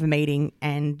need to have a meeting,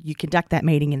 and you conduct that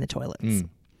meeting in the toilets.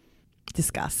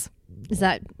 Discuss. Is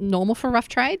that normal for Rough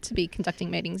Trade to be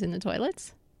conducting meetings in the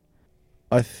toilets?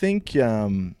 I think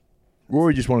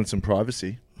Rory just wanted some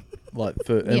privacy. Yeah.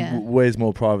 And where's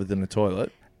more private than a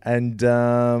toilet? And,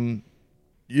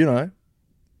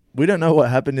 we don't know what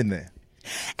happened in there.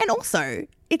 And also,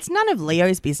 it's none of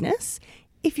Leo's business.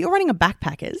 If you're running a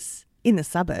backpackers in the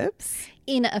suburbs,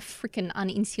 In a freaking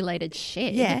uninsulated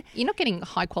shed. Yeah. You're not getting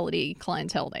high quality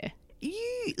clientele there.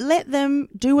 you let them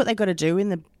do what they got to do in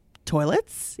the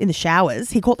toilets, in the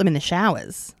showers. He caught them in the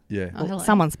showers. Yeah. Oh, hello.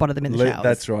 Someone spotted them in the showers.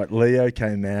 That's right. Leo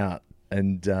came out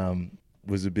and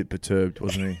was a bit perturbed,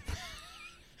 wasn't he?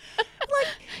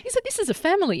 He said, this is a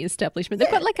family establishment. They've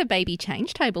got like a baby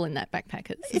change table in that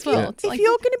backpackers as well. It's If like,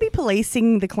 you're going to be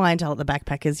policing the clientele at the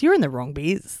backpackers, you're in the wrong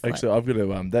biz. Actually, I've got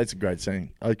to. That's a great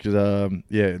scene. Because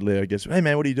Leo gets, hey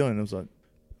man, what are you doing? And I was like,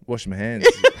 washing my hands.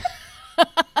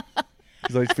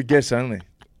 He's like, it's for guests only.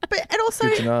 And also,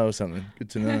 Good to know or something.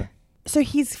 Good to know. so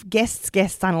his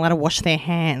guests aren't allowed to wash their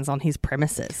hands on his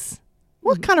premises.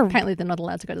 What kind of... apparently they're not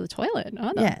allowed to go to the toilet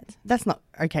either. Yeah, that's not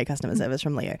okay customer service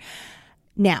from Leo.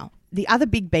 Now, the other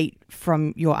big beat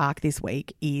from your arc this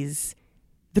week is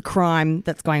the crime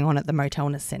that's going on at the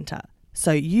Motelness Centre.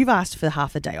 So you've asked for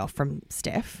half a day off from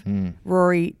Steph.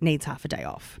 Rory needs half a day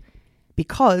off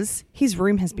because his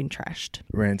room has been trashed.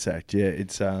 Ransacked. Yeah,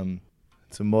 it's a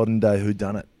modern day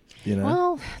whodunit. You know.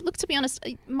 Well, look, to be honest,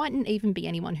 it mightn't even be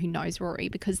anyone who knows Rory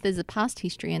because there's a past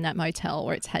history in that motel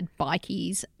where it's had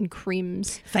bikies and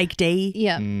crims. Fake D.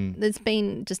 Yeah, there's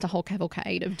been just a whole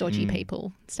cavalcade of dodgy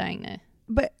people staying there.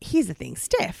 But here's the thing,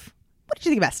 Steph. What did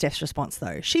you think about Steph's response,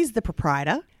 though? She's the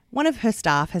proprietor. One of her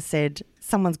staff has said,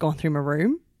 someone's gone through my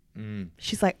room.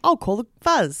 She's like, I'll call the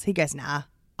fuzz. He goes, nah,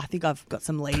 I think I've got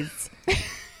some leads.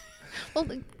 Well,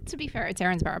 to be fair, it's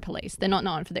Erinsborough Police. They're not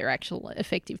known for their actual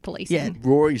effective policing. Yeah.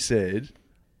 Rory said,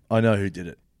 I know who did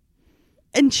it.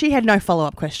 And she had no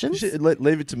follow-up questions.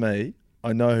 Leave it to me.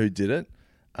 I know who did it.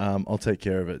 I'll take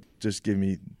care of it. Just give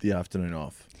me the afternoon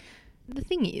off. The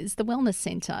thing is, the wellness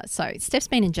centre, so Steph's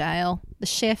been in jail. The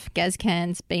chef,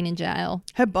 Gazcan's been in jail.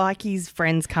 Her bikies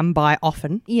friends come by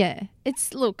often. Yeah.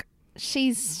 Look,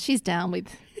 she's down with,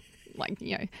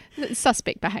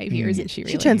 suspect behaviour, isn't she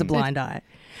really? She turns a blind eye.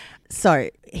 So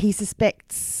he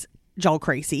suspects Joel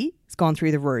Creasy has gone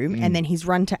through the room and then he's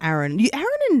run to Aaron. Aaron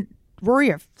and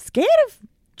Rory are scared of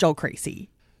Joel Creasy.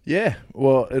 Yeah,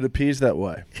 well, it appears that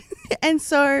way. And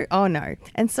so, oh no.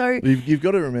 And so... You've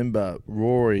got to remember,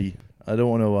 Rory, I don't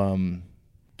want to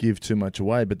give too much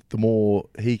away, but the more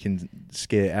he can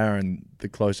scare Aaron, the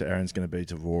closer Aaron's going to be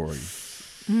to Rory.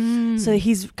 So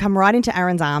he's come right into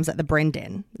Aaron's arms at the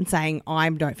Brendan and saying, I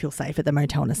don't feel safe at the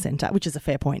Motelness Centre, which is a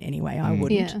fair point anyway. I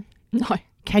wouldn't. Yeah. No.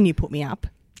 Can you put me up?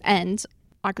 And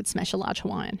I could smash a large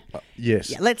Hawaiian. Yes.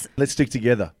 Yeah, let's stick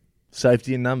together.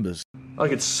 Safety in numbers. I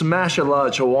could smash a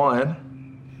large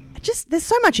Hawaiian. there's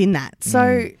so much in that.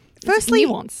 So firstly,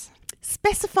 nuance.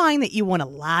 Specifying that you want a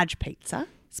large pizza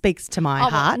speaks to my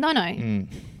heart. No.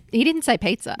 He didn't say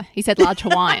pizza. He said large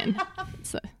Hawaiian.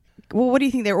 So. Well, what do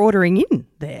you think they're ordering in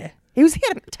there? He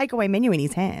had a takeaway menu in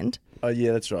his hand. Oh,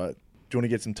 yeah, that's right. Do you want to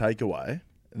get some takeaway?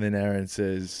 And then Aaron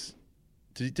says,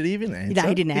 did he even answer? No,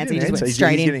 he didn't answer. He just went He's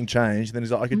straight in. getting changed. Then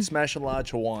he's like, I could smash a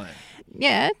large Hawaiian.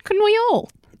 Yeah, couldn't we all?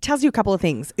 Tells you a couple of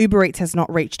things. Uber Eats has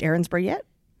not reached Erinsborough yet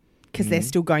because they're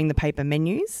still going the paper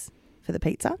menus for the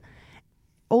pizza.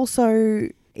 Also,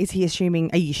 is he assuming,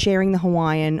 are you sharing the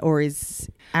Hawaiian or is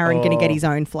Aaron going to get his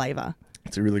own flavour?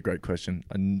 It's a really great question.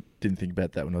 I didn't think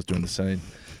about that when I was doing the scene.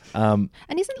 And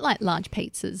isn't large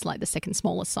pizzas like the second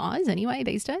smallest size anyway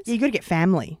these days? Yeah, you got to get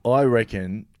family. I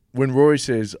reckon when Rory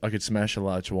says I could smash a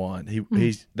large Hawaiian,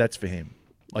 that's for him.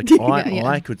 Like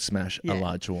I could smash a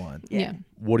large Hawaiian. Yeah.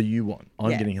 What do you want?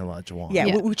 I'm Yeah. getting a large Hawaiian. Yeah,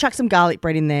 Yeah. We'll chuck some garlic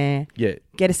bread in there. Yeah.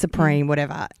 Get a Supreme,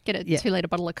 whatever. Get a Yeah. 2-litre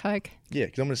bottle of Coke. Yeah,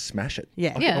 because I'm going to smash it.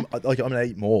 Yeah. Yeah. I'm going to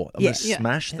eat more. I'm Yeah. going to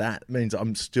smash that. It means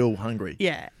I'm still hungry.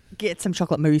 Yeah. Get some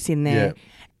chocolate mousse in there. Yeah.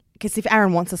 Because if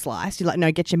Aaron wants a slice, you're like,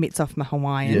 no, get your mitts off my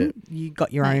Hawaiian. You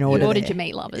got your own order. Ordered there. your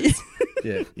meat lovers.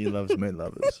 Yeah, he loves meat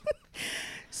lovers.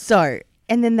 So,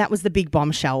 and then that was the big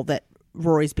bombshell that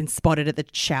Rory's been spotted at the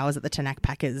showers at the Tanak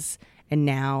Packers, and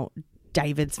now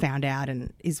David's found out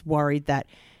and is worried that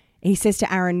he says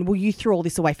to Aaron, well, you threw all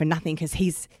this away for nothing because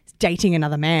he's dating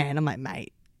another man. I'm like,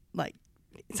 mate,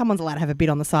 someone's allowed to have a bit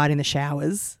on the side in the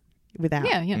showers without.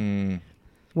 yeah.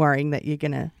 worrying that you're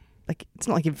going to, like, it's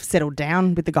not like you've settled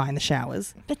down with the guy in the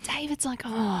showers. But David's like,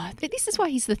 this is why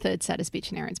he's the third saddest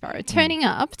bitch in Erinsborough. Turning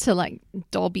up to like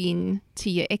dob in to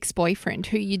your ex-boyfriend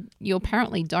who you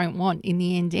apparently don't want in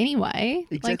the end anyway.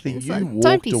 Exactly. Like, You don't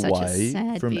walked be such a away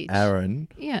sad from bitch. Aaron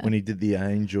Yeah. when he did the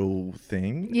angel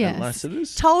thing Yes. at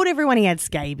Lassiter's. Told everyone he had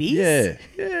scabies. Yeah.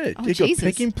 Oh, he got Jesus.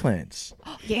 pec implants.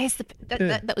 Yes,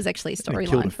 that was actually a He killed a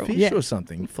storyline for fish Yeah. or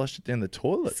something. Flushed it down the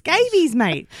toilet. Scabies,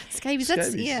 mate. Scabies. That's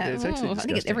Scabies. yeah. It's actually I think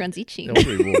disgusting. everyone's itching. That was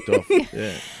where he walked off.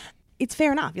 Yeah. It's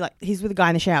fair enough. You're like, he's with a guy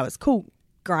in the showers. Cool.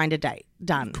 Grinder date.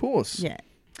 Done. Of course. Yeah.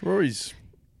 Rory's,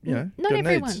 Not got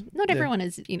everyone. needs. Not Yeah. everyone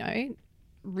is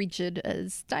rigid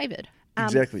as David.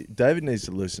 Exactly. David needs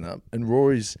to loosen up, and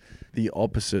Rory's the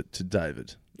opposite to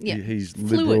David. Yeah. He's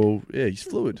Fluid. liberal. Yeah, he's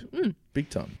fluid. Big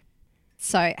time.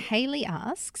 So Hayley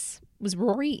asks, was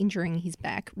Rory injuring his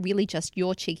back really just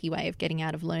your cheeky way of getting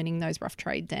out of learning those rough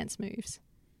trade dance moves?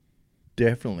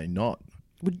 Definitely not.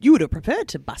 You would have preferred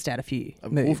to bust out a few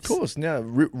moves. Well, of course. Now,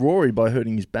 Rory, by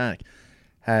hurting his back,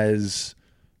 has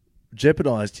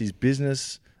jeopardised his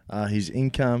business, his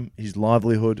income, his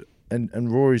livelihood, and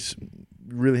Rory's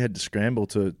really had to scramble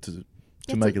to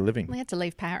make a living. We had to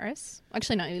leave Paris.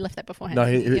 Actually, no, he left that beforehand. No,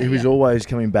 didn't he was always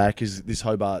coming back as this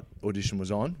Hobart audition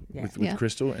was on Yeah. with Yeah.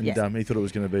 Crystal, and Yeah. he thought it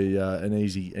was going to be an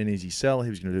easy sell. He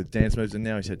was going to do the dance moves, and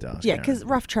now he's had to ask. Yeah, Aaron. because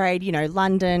rough trade,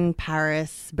 London,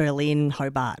 Paris, Berlin,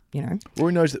 Hobart,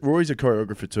 Rory knows that Rory's a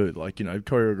choreographer too. Like,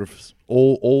 choreographers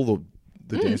all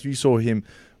the dance. You saw him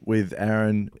with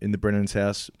Aaron in the Brennan's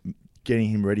house, getting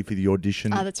him ready for the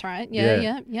audition. Oh, that's right.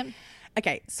 Yeah. Yeah.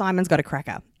 Okay, Simon's got a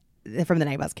cracker. They're from the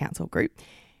Neighbours Council group.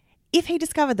 If he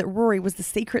discovered that Rory was the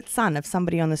secret son of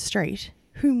somebody on the street,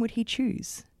 whom would he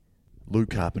choose?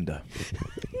 Luke Carpenter.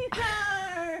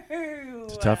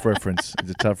 It's a tough reference.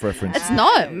 It's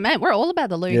not, man. We're all about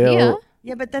the Lou Yeah, here. well-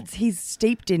 Yeah, but he's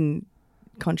steeped in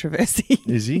controversy.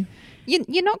 Is he?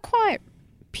 You're not quite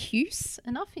puce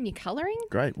enough in your colouring.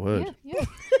 Great word. Yeah.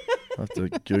 I'll have to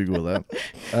Google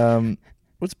that.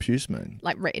 What's puce mean?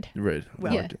 Like red. Red.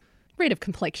 Well- Yeah. Red of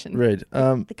complexion. Red.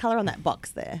 The colour on that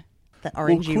box there, that Well,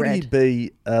 orangey could red. he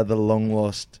be the long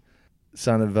lost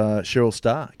son of Cheryl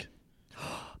Stark?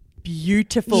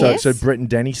 Beautiful. Yes. So Brett and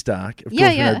Danny Stark. Of Yeah,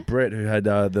 course, we yeah. know Brett, who had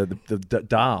the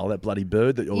Dahl, that bloody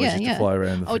bird that always used to fly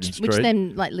around the freaking which street.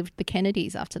 then lived with the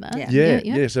Kennedys after that. Yeah.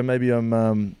 Yeah. So maybe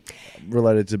I'm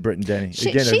related to Brett and Danny.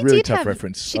 Again, a she really did tough have-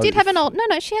 reference. She did have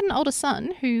she had an older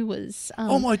son who was.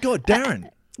 Oh my God, Darren!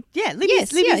 Yeah,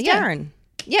 Libby's yeah. Darren.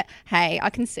 Yeah. Hey, I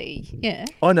can see. Yeah.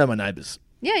 I know my neighbours.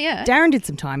 Yeah. Darren did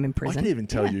some time in I prison. can even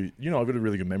tell you. I've got a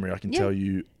really good memory. I can tell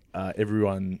you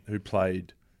everyone who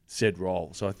played said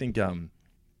role. So I think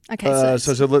Okay.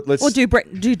 so let's Or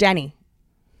do Danny.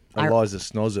 Eliza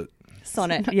Snozzit.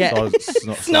 Sonnet. Yeah.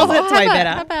 Snozzit. Snozzit's way how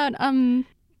better. about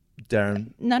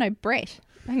Darren. no Brett.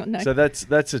 Hang on, no. So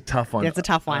that's a tough one. Yeah, it's a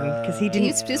tough one because he didn't.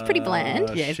 He was pretty bland.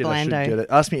 Yeah, it's Shit, I should blando. get it.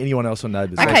 Ask me anyone else on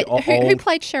Neighbours. Okay, Like, who old-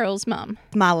 played Cheryl's mum?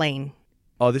 Marlene.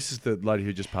 Oh, this is the lady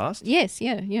who just passed. Yes,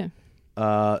 yeah.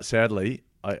 Sadly,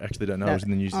 I actually don't know. I was in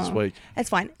the news this week. That's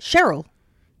fine. Cheryl.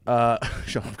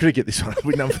 Sure, I'm gonna get this one.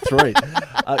 We're number 3.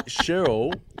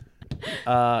 Cheryl,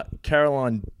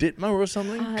 Caroline Dittmer or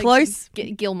something. Close.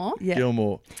 Gilmore. Yeah.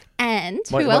 Gilmore. And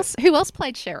Wait, who wait. else? Who else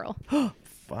played Cheryl?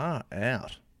 Far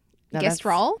out. No, Guest that's-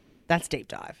 role. That's deep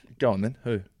dive. Go on then.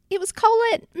 Who? It was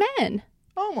Colette Mann.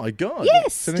 Oh my God.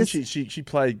 Yes, So then just- she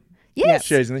played Yes.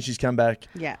 Shares, and then she's come back.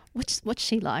 Yeah. What's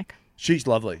she like? She's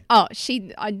lovely. Oh,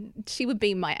 she would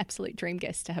be my absolute dream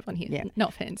guest to have on here. Yeah. No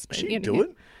offense, but She'd you know, do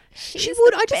it. She She is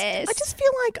would. the I best. just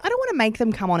feel like I don't want to make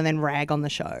them come on and then rag on the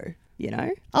show.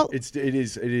 Oh, It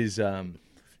is.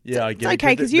 Yeah, I it's get it.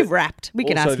 okay because you've rapped. We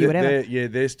can also, ask you whatever.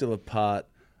 They're still a part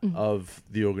of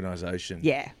the organisation.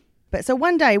 Yeah. But so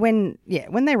one day when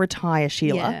they retire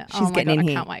Sheila, yeah. she's Oh my getting God, in I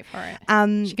here. can't wait for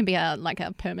it. She can be a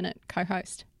permanent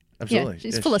co-host. Absolutely. Yeah,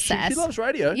 she's full of She sass. loves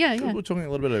radio. Yeah, We yeah. were talking a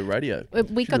little bit of radio.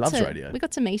 We She got loves to radio. we got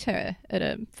to meet her at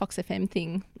a Fox FM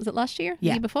thing. Was it last year? The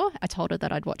Yeah. year before? I told her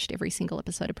that I'd watched every single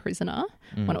episode of Prisoner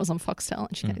Mm. when it was on Foxtel,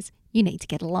 and she goes, "You need to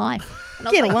get a life." And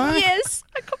I was Get a like, life? Yes,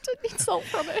 I copped an insult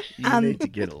from her. You need to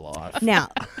get a life. Now,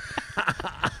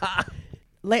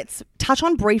 let's touch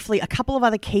on briefly a couple of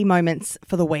other key moments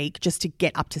for the week just to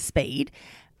get up to speed.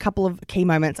 Couple of key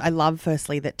moments. I love,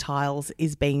 firstly, that Tiles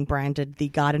is being branded the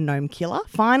Garden Gnome Killer.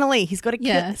 Finally, he's got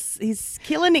his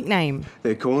killer nickname.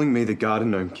 They're calling me the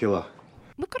Garden Gnome Killer.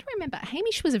 We've got to remember,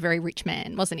 Hamish was a very rich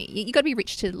man, wasn't he? You got to be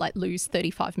rich to lose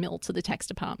 35 mil to the tax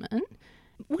department.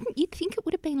 Wouldn't you think it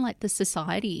would have been like the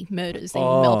Society murders in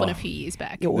Melbourne a few years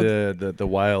back? The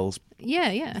Wales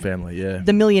Yeah. family, yeah.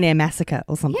 The Millionaire Massacre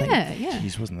or something. Yeah.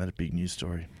 Jeez, wasn't that a big news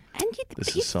story? And The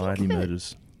Society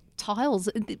murders. tiles.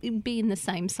 It would be in the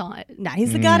same site. No,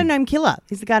 he's the garden gnome killer.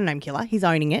 He's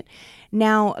owning it.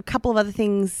 Now, a couple of other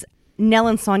things. Nell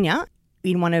and Sonia,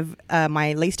 in one of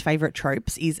my least favourite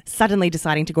tropes, is suddenly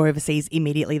deciding to go overseas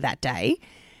immediately that day.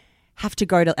 Have to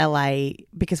go to LA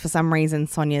because for some reason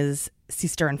Sonia's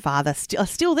sister and father are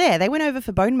still there. They went over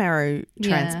for bone marrow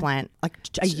transplant like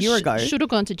a year ago. Should have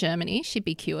gone to Germany. She'd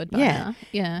be cured by now.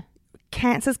 Yeah.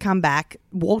 Cancer's come back.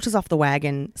 Walter's off the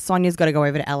wagon. Sonia's got to go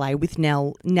over to LA with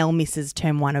Nell. Nell misses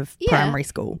term 1 of primary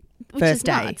school. Which First is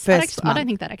day. nuts. First I don't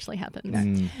think that actually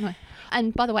happened. No.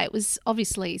 And by the way, it was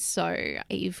obviously so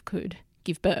Eve could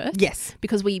give birth. Yes.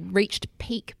 Because we reached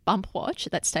peak bump watch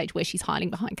at that stage where she's hiding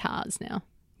behind cars now.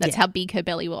 That's how big her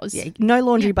belly was. Yeah, no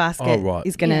laundry basket right.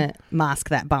 is going to mask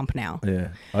that bump now. Yeah,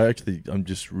 I'm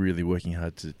just really working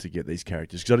hard to get these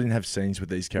characters because I didn't have scenes with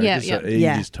these characters. Yeah, So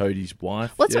Eve is Toadie's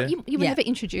wife. Well, that's what you were never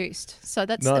introduced. So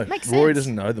that makes sense. Rory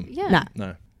doesn't know them. Yeah.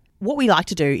 No. What we like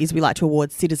to do is we like to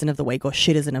award Citizen of the Week or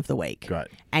Shitizen of the Week. Great.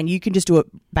 And you can just do it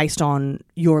based on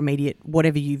your immediate,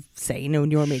 whatever you've seen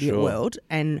in your immediate world.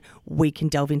 And we can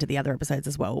delve into the other episodes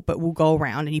as well. But we'll go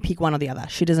around and you pick one or the other,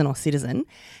 Shitizen or Citizen. Yep.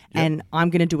 And I'm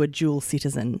going to do a dual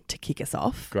Citizen to kick us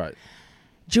off. Great.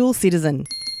 Dual Citizen.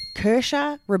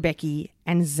 Kersha, Rebecca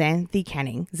and Xanthi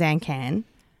Canning, Zancan,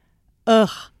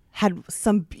 had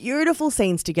some beautiful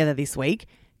scenes together this week.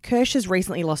 Kersha's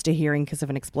recently lost her hearing because of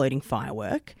an exploding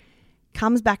firework.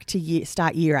 Comes back to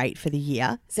start year 8 for the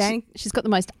year. She's got the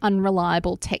most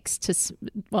unreliable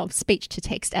speech to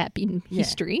text app in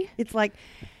history. It's like,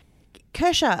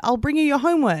 Kersha, I'll bring you your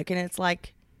homework. And it's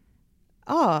like,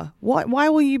 why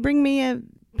will you bring me a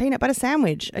peanut butter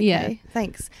sandwich? Okay,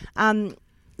 thanks.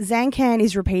 Zancan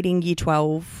is repeating year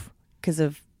 12 because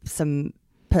of some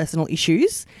personal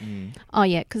issues. Oh,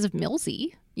 yeah, because of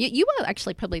Millsy. You are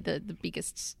actually probably the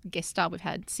biggest guest star we've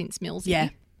had since Millsy. Yeah.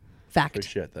 Fact.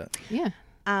 Appreciate that. Yeah.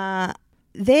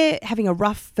 They're having a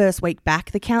rough first week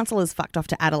back. The council has fucked off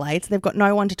to Adelaide, so they've got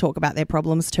no one to talk about their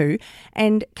problems to.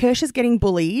 And Kersha's getting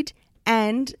bullied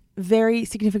and very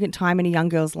significant time in a young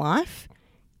girl's life.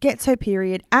 Gets her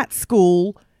period at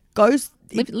school, goes...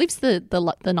 Lives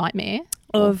the nightmare.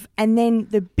 And then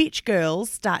the bitch girls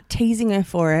start teasing her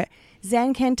for it.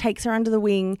 Zancan takes her under the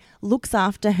wing, looks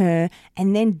after her,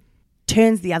 and then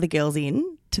turns the other girls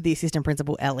in to the assistant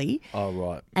principal, Ellie. Oh,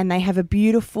 right. And they have a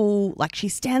beautiful, she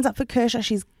stands up for Kersha.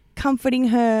 She's comforting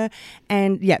her.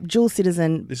 And, dual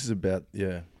Citizen. This is about,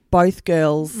 both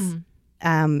girls.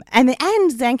 And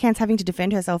Zancan's having to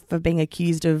defend herself for being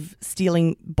accused of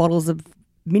stealing bottles of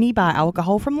minibar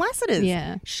alcohol from Lassiter's.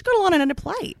 Yeah. She's got a lot on her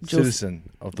plate.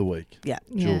 Citizen of the Week. Yeah.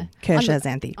 Yeah. Kersha,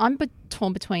 Xanthi. I'm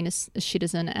torn between a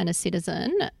Shitizen and a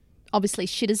Citizen. Obviously,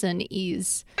 Shitizen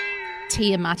is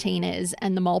Tia Martinez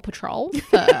and the Mole Patrol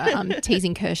for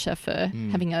teasing Kersha for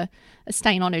having a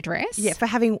stain on her dress. Yeah, for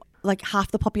having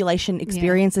half the population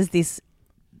experiences this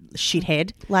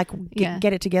shithead.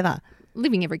 Get it together.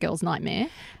 Living every girl's nightmare.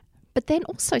 But then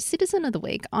also Citizen of the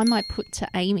Week, I might put to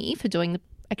Amy for doing the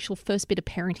actual first bit of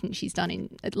parenting she's done in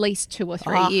at least 2 or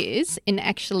 3 years in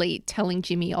actually telling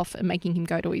Jimmy off and making him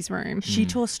go to his room. She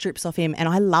tore strips off him and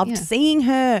I loved seeing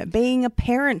her being a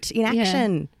parent in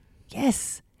action. Yeah.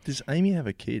 Yes. Does Amy have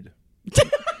a kid?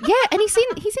 Yeah, and he's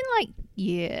in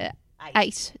year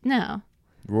 8 now.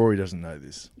 Rory doesn't know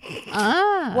this.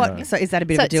 What? So is that a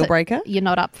bit of a deal breaker? You're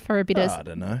not up for a bit of I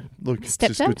don't know. Look, it's stepdad?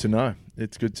 just good to know.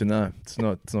 It's good to know. It's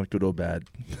not good or bad.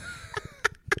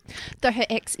 Though her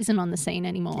ex isn't on the scene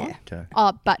anymore. Yeah. Okay.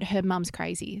 Oh, but her mum's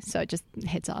crazy, so just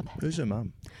heads up. Who's her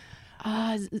mum?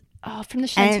 From the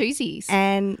Shantuzis.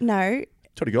 And no.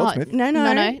 Toddy Goldsmith. No.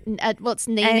 Well, it's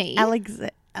Nene. Ali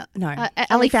Fowler.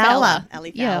 Ali Fowler.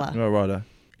 Yeah. Oh, righto.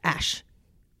 Ash,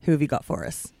 who have you got for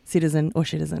us? Citizen or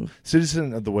Shitizen?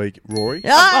 Citizen of the Week, Rory.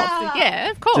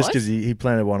 Yeah, of course. Just because he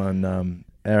planted one on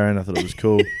Aaron, I thought it was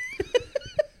cool.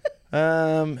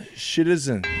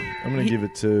 Shitizen. I'm going to give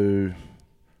it to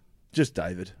just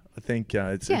David. I think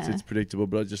it's predictable,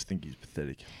 but I just think he's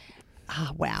pathetic.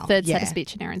 Oh, wow. Third set of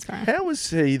speech in Aaron's phone. How was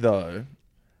he, though,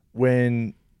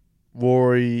 when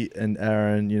Rory and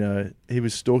Aaron, he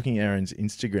was stalking Aaron's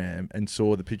Instagram and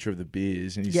saw the picture of the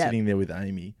beers and he's sitting there with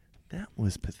Amy. That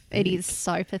was pathetic. It is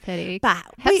so pathetic. But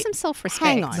have some self-respect.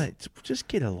 Hang on. Mate, just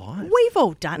get alive. We've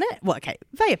all done it. Well, okay,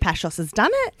 Vaya Pashos has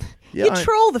done it. Yeah, you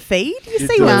troll the feed. You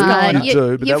see do, what's going on. You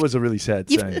do, but that was a really sad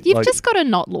scene. You've just got to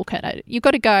not look at it. You've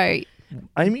got to go,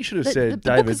 Amy should have said, the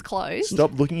David, book is closed.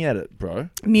 Stop looking at it, bro.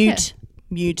 Mute.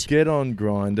 Get on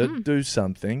Grindr, do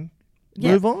something,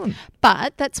 move on.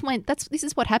 But this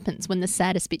is what happens when the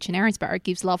saddest bitch in Erinsborough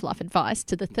gives love life advice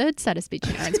to the third saddest bitch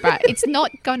in Erinsborough. It's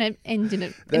not going to end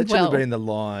in That should have been the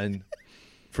line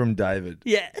from David.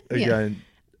 Yeah. Going,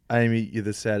 Amy, you're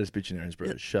the saddest bitch in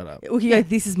Erinsborough. Shut up. Well, you go,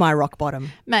 this is my rock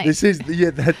bottom. Mate, This is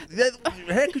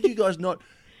how could you guys not?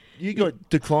 You got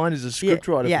declined as a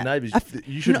scriptwriter for Neighbours.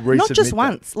 You should resubmit Not just that.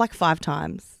 once, like 5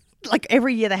 times. Like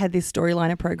every year they had this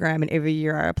storyliner program, and every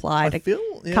year I applied. I feel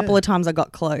A couple of times I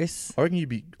got close. I reckon you'd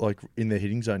be like in the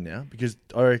hitting zone now because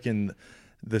I reckon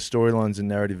the storylines and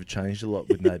narrative have changed a lot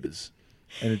with Neighbours,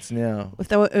 and it's now. If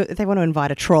they want to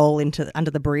invite a troll into under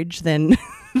the bridge, then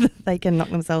they can knock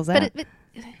themselves out. but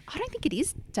I don't think it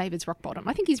is David's rock bottom.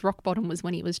 I think his rock bottom was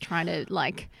when he was trying to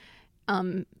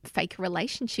fake a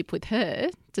relationship with her,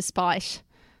 despite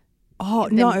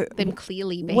them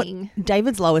clearly being.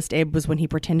 David's lowest ebb was when he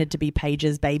pretended to be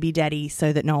Paige's baby daddy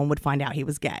so that no one would find out he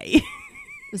was gay.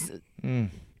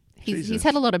 He's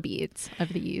had a lot of beards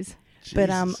over the years. But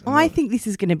I think this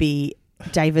is going to be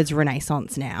David's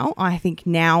renaissance now. I think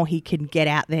now he can get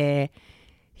out there.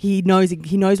 He knows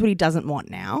what he doesn't want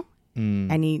now,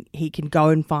 and he can go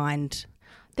and find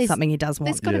something he does want.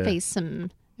 There's got to be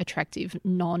some attractive,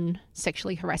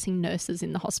 non-sexually harassing nurses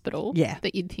in the hospital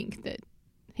that you'd think that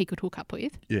he could hook up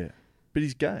with. Yeah, but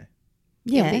he's gay.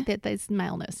 Yeah, there's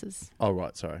male nurses. Oh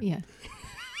right, sorry. Yeah.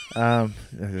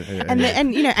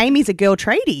 And you know, Amy's a girl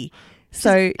tradie.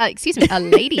 So excuse me, a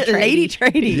lady tradie. lady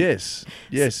tradie.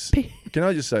 Yes. Can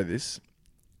I just say this?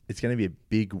 It's going to be a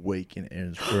big week in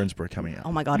Erinsborough coming up.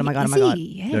 Oh my god! Oh my god! Is Oh my god! he?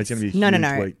 Yes. No, it's going to be a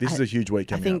huge week. This is a huge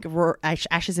week I coming think up.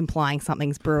 Ash is implying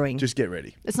something's brewing. Just get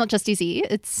ready. It's not just Izzy.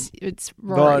 It's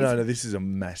Rory's. No. This is a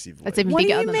massive week. It's even what do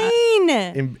bigger you than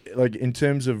that. mean? In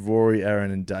terms of Rory,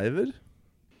 Aaron, and David,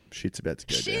 shit's about to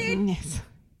go down. Yes.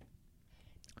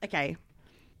 Okay.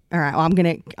 All right. Well,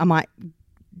 I might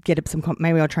get some.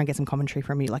 Maybe I'll try and get some commentary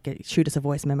from you. Like, shoot us a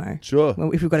voice memo. Sure.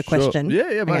 Well, if we've got a question.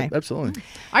 Yeah, mate, Okay. absolutely.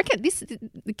 I reckon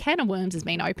the can of worms has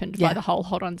been opened by the whole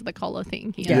hold on to the collar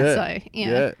thing here. Yeah. So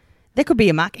yeah. There could be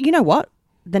a market. You know what?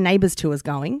 The Neighbours tour is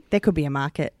going. There could be a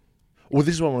market. Well,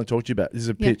 this is what I want to talk to you about. This is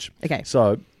a pitch. Okay.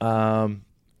 So, not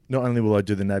only will I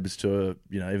do the Neighbours tour,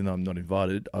 even though I'm not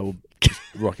invited, I will just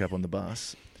rock up on the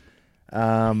bus.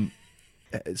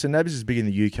 So Neighbours is big in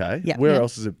the UK. Yeah. Where Yeah.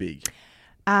 else is it big?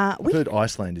 We I've heard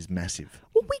Iceland is massive.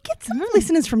 we get some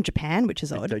listeners from Japan, which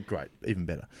is odd. They're great, even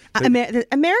better. So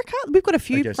America, we've got a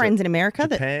few Okay, so friends in America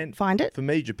Japan, that find it. For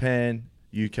me, Japan,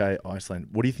 UK, Iceland.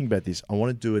 What do you think about this? I want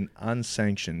to do an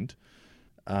unsanctioned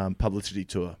publicity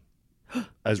tour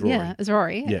as Rory. Yeah, as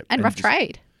Rory. Yeah, And rough just-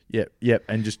 trade. Yeah,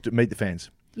 and just to meet the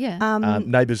fans. Yeah.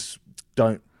 Neighbours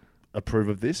don't approve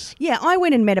of this. Yeah, I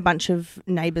went and met a bunch of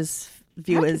Neighbours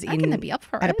viewers How can they be up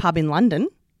for at a it? pub in London.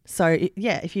 So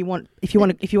yeah, if you want a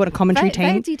commentary They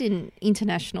team, did an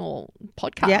international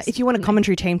podcast. yeah, if you want a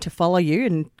commentary team to follow you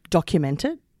and document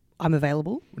it, I'm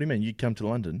available. What do you mean? You'd come to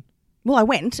London? Well, I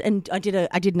went and I did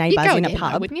You'd neighbours go in a again,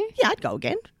 pub, though, wouldn't you? Yeah, I'd go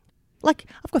again. Like,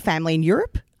 I've got family in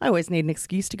Europe. I always need an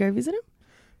excuse to go visit them.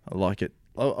 I like it.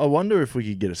 I wonder if we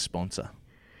could get a sponsor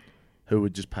who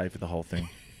would just pay for the whole thing.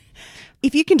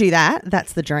 If you can do that,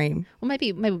 that's the dream. Well,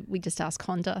 maybe we just ask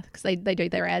Honda because they do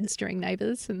their ads during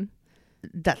Neighbours and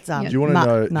That's Yeah. Do you want to Mark,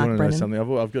 know? Mark know Brennan. something?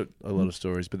 I've got a lot of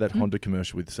stories, but that Honda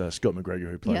commercial with Scott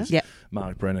McGregor, who plays Yeah.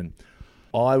 Mark Brennan,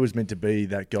 I was meant to be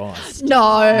that guy.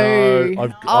 no.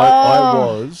 No, I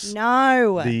was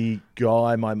No. the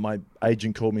guy. My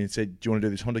agent called me and said, "Do you want to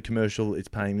do this Honda commercial? It's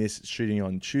paying this. It's shooting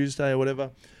on Tuesday or whatever."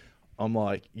 I'm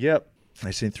like, "Yep."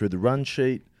 They sent through the run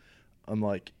sheet. I'm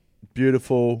like,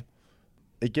 "Beautiful."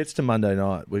 It gets to Monday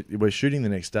night. We're shooting the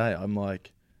next day. I'm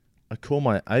like, I call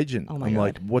my agent. Oh my I'm God.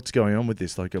 like, "What's going on with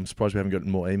this? Like, I'm surprised we haven't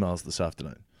gotten more emails this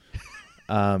afternoon."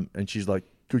 And she's like,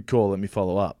 "Good call. Let me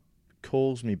follow up."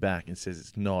 Calls me back and says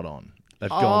it's not on. They've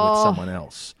gone with someone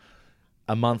else.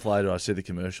 A month later, I see the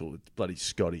commercial with bloody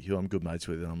Scotty, who I'm good mates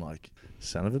with, and I'm like,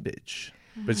 son of a bitch.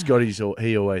 But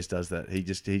he always does that.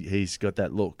 He's got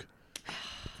that look.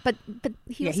 But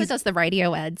he also does the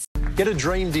radio ads. Get a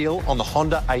dream deal on the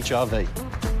Honda HR-V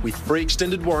with free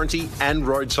extended warranty and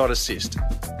roadside assist.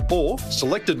 Or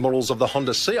selected models of the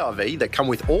Honda CR-V that come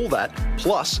with all that,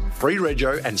 plus free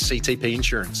rego and CTP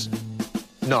insurance.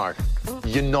 No,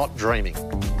 you're not dreaming.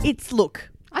 Look,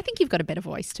 I think you've got a better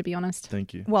voice, to be honest.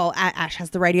 Thank you. well, Ash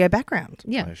has the radio background,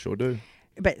 Yeah. I sure do.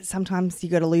 but sometimes you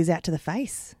got to lose out to the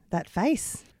face. That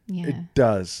face. Yeah. It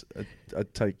does. I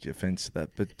take offence to that,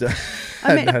 but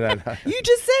I mean, no. You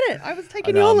just said it. I was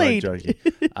taking I know, your I'm lead. not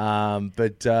joking.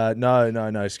 But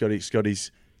no.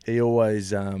 Scotty's. He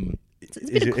always. There's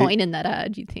a bit of coin in that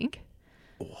ad, you'd think.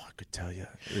 Oh, I could tell you,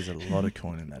 there's a lot of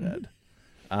coin in that ad.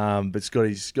 But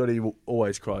Scotty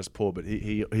always cries poor, but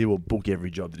he will book every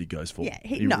job that he goes for. Yeah,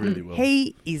 he really will.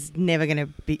 He is never going to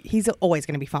be. He's always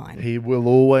going to be fine. He will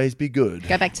always be good.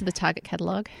 Go back to the Target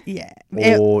catalogue. Yeah.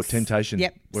 Or Temptation,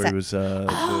 Yep. where he was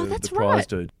the that's prize right.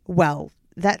 dude. Well,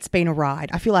 that's been a ride.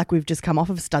 I feel like we've just come off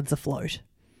of Studs Afloat.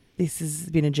 This has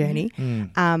been a journey.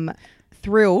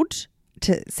 Thrilled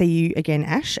to see you again,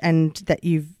 Ash, and that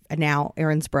you're now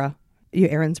Erinsborough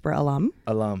alum.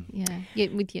 Yeah,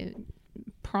 with your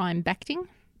prime bacting.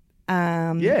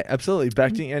 Yeah, absolutely.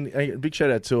 Backing and a big shout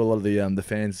out to a lot of the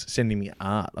fans sending me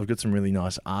art. I've got some really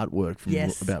nice artwork from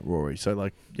about Rory. So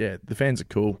the fans are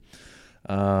cool.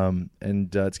 And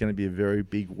it's going to be a very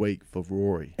big week for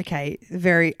Rory. Okay,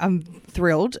 I'm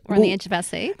thrilled. We're on the edge of our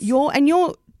seats.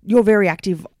 You're very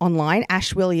active online.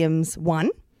 Ash Williams 1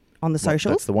 on the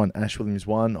socials. That's the one. Ash Williams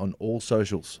 1 on all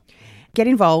socials. Get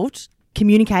involved.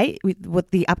 Communicate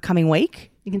with the upcoming week.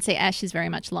 You can see Ash is very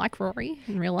much like Rory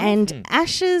in real life. And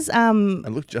Ash's And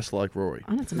look just like Rory.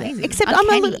 Oh, that's amazing. except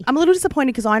Uncanny. I'm a little disappointed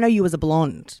because I know you as a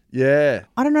blonde. Yeah.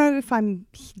 I don't know if I'm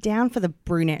down for the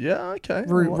brunette. Yeah, okay.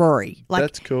 Rory.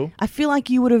 That's cool. I feel like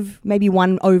you would have maybe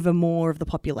won over more of the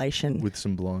population. With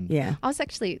some blonde. Yeah. I was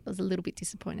a little bit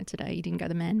disappointed today you didn't go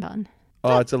the man bun.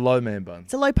 Oh, it's a low man bun.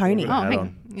 It's a low pony. Got a hat hang on.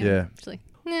 on. Yeah. Actually,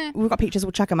 yeah. We've got pictures.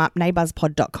 We'll chuck them up.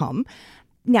 neighbourspod.com.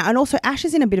 Now, and also Ash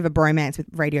is in a bit of a bromance with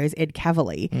Radio's Ed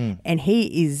Cavalier, and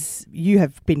you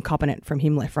have been copping it from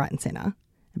him left, right and centre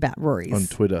about Rory's. On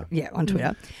Twitter. Yeah, on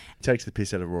Twitter. Takes the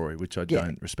piss out of Rory, which I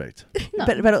don't respect.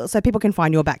 But also people can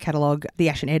find your back catalogue, the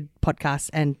Ash and Ed podcast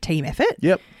and Team Effort.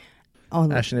 Yep.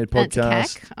 On Ash and Ed And it's a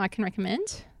podcast. cack, I can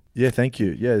recommend. Yeah, thank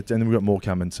you. Yeah, and then we've got more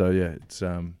coming. So yeah,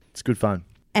 it's good fun.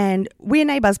 And we're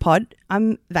Neighbours Pod.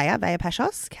 I'm Vaya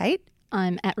Pashos, Kate.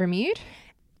 I'm at Remude.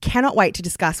 Cannot wait to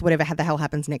discuss whatever the hell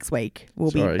happens next week.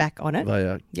 We'll be back on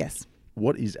it. Yes.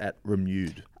 What is at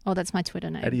Remude? Oh, that's my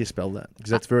Twitter name. How do you spell that? Because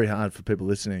that's very hard for people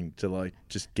listening to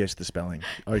just guess the spelling.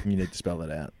 I reckon you need to spell that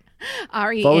out.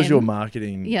 R-E-M. If I was your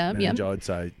marketing Yeah, manager, I'd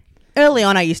say, Early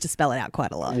on, I used to spell it out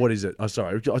quite a lot. what is it? Oh,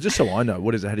 sorry. Just so I know.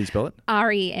 What is it? How do you spell it?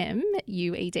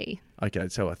 R-E-M-U-E-D. Okay,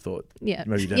 that's how I thought. Yeah.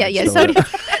 Maybe you don't Yeah, have to yeah. spell So it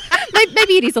out.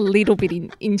 maybe it is a little bit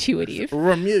intuitive.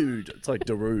 Remude. It's like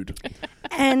Darude.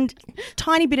 And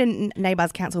tiny bit of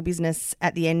Neighbours Council business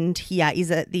at the end here is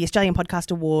that the Australian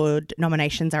Podcast Award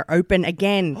nominations are open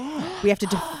again. We have to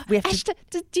Ash,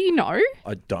 do you know?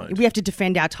 I don't. we have to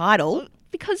defend our title.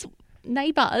 Because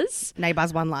Neighbours,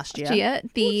 Neighbours won last year.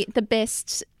 the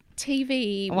best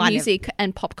TV, Well, music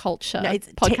and pop culture No, it's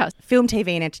podcast. film, TV,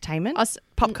 and entertainment. Us-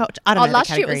 Pop culture. I don't know. last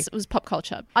the year category. it was pop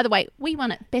culture. By the way, we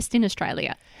won it Best in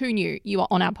Australia. Who knew? You were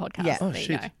on our podcast. Yeah. Oh, There you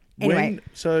shit. go. Anyway.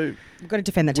 We've got to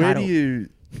defend the where title. do you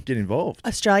get involved?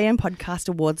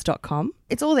 AustralianPodcastAwards.com.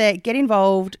 It's all there. Get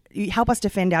involved. You help us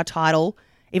defend our title,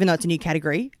 even though it's a new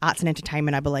category, arts and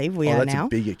entertainment. I believe we are That's now. a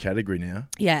bigger category now.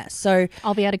 Yeah. So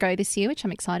I'll be able to go this year, which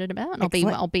I'm excited about. And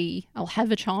Excellent. I'll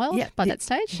have a child by that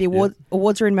stage. the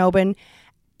awards are in Melbourne.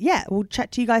 Yeah, we'll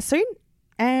chat to you guys soon,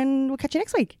 and we'll catch you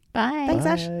next week. Bye. Thanks,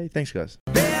 Ash. Bye. Thanks, guys.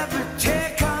 Baby,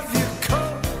 take off your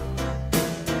coat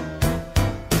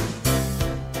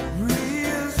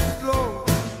real slow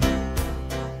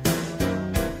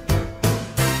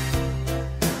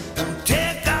and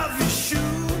take off your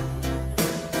shoes.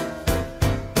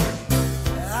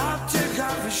 I'll take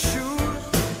off your shoes.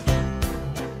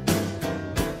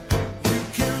 You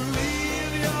can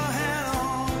leave your hat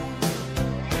on.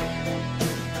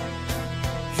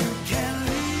 You can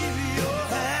leave your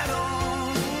hat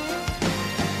on.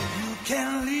 You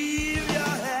can leave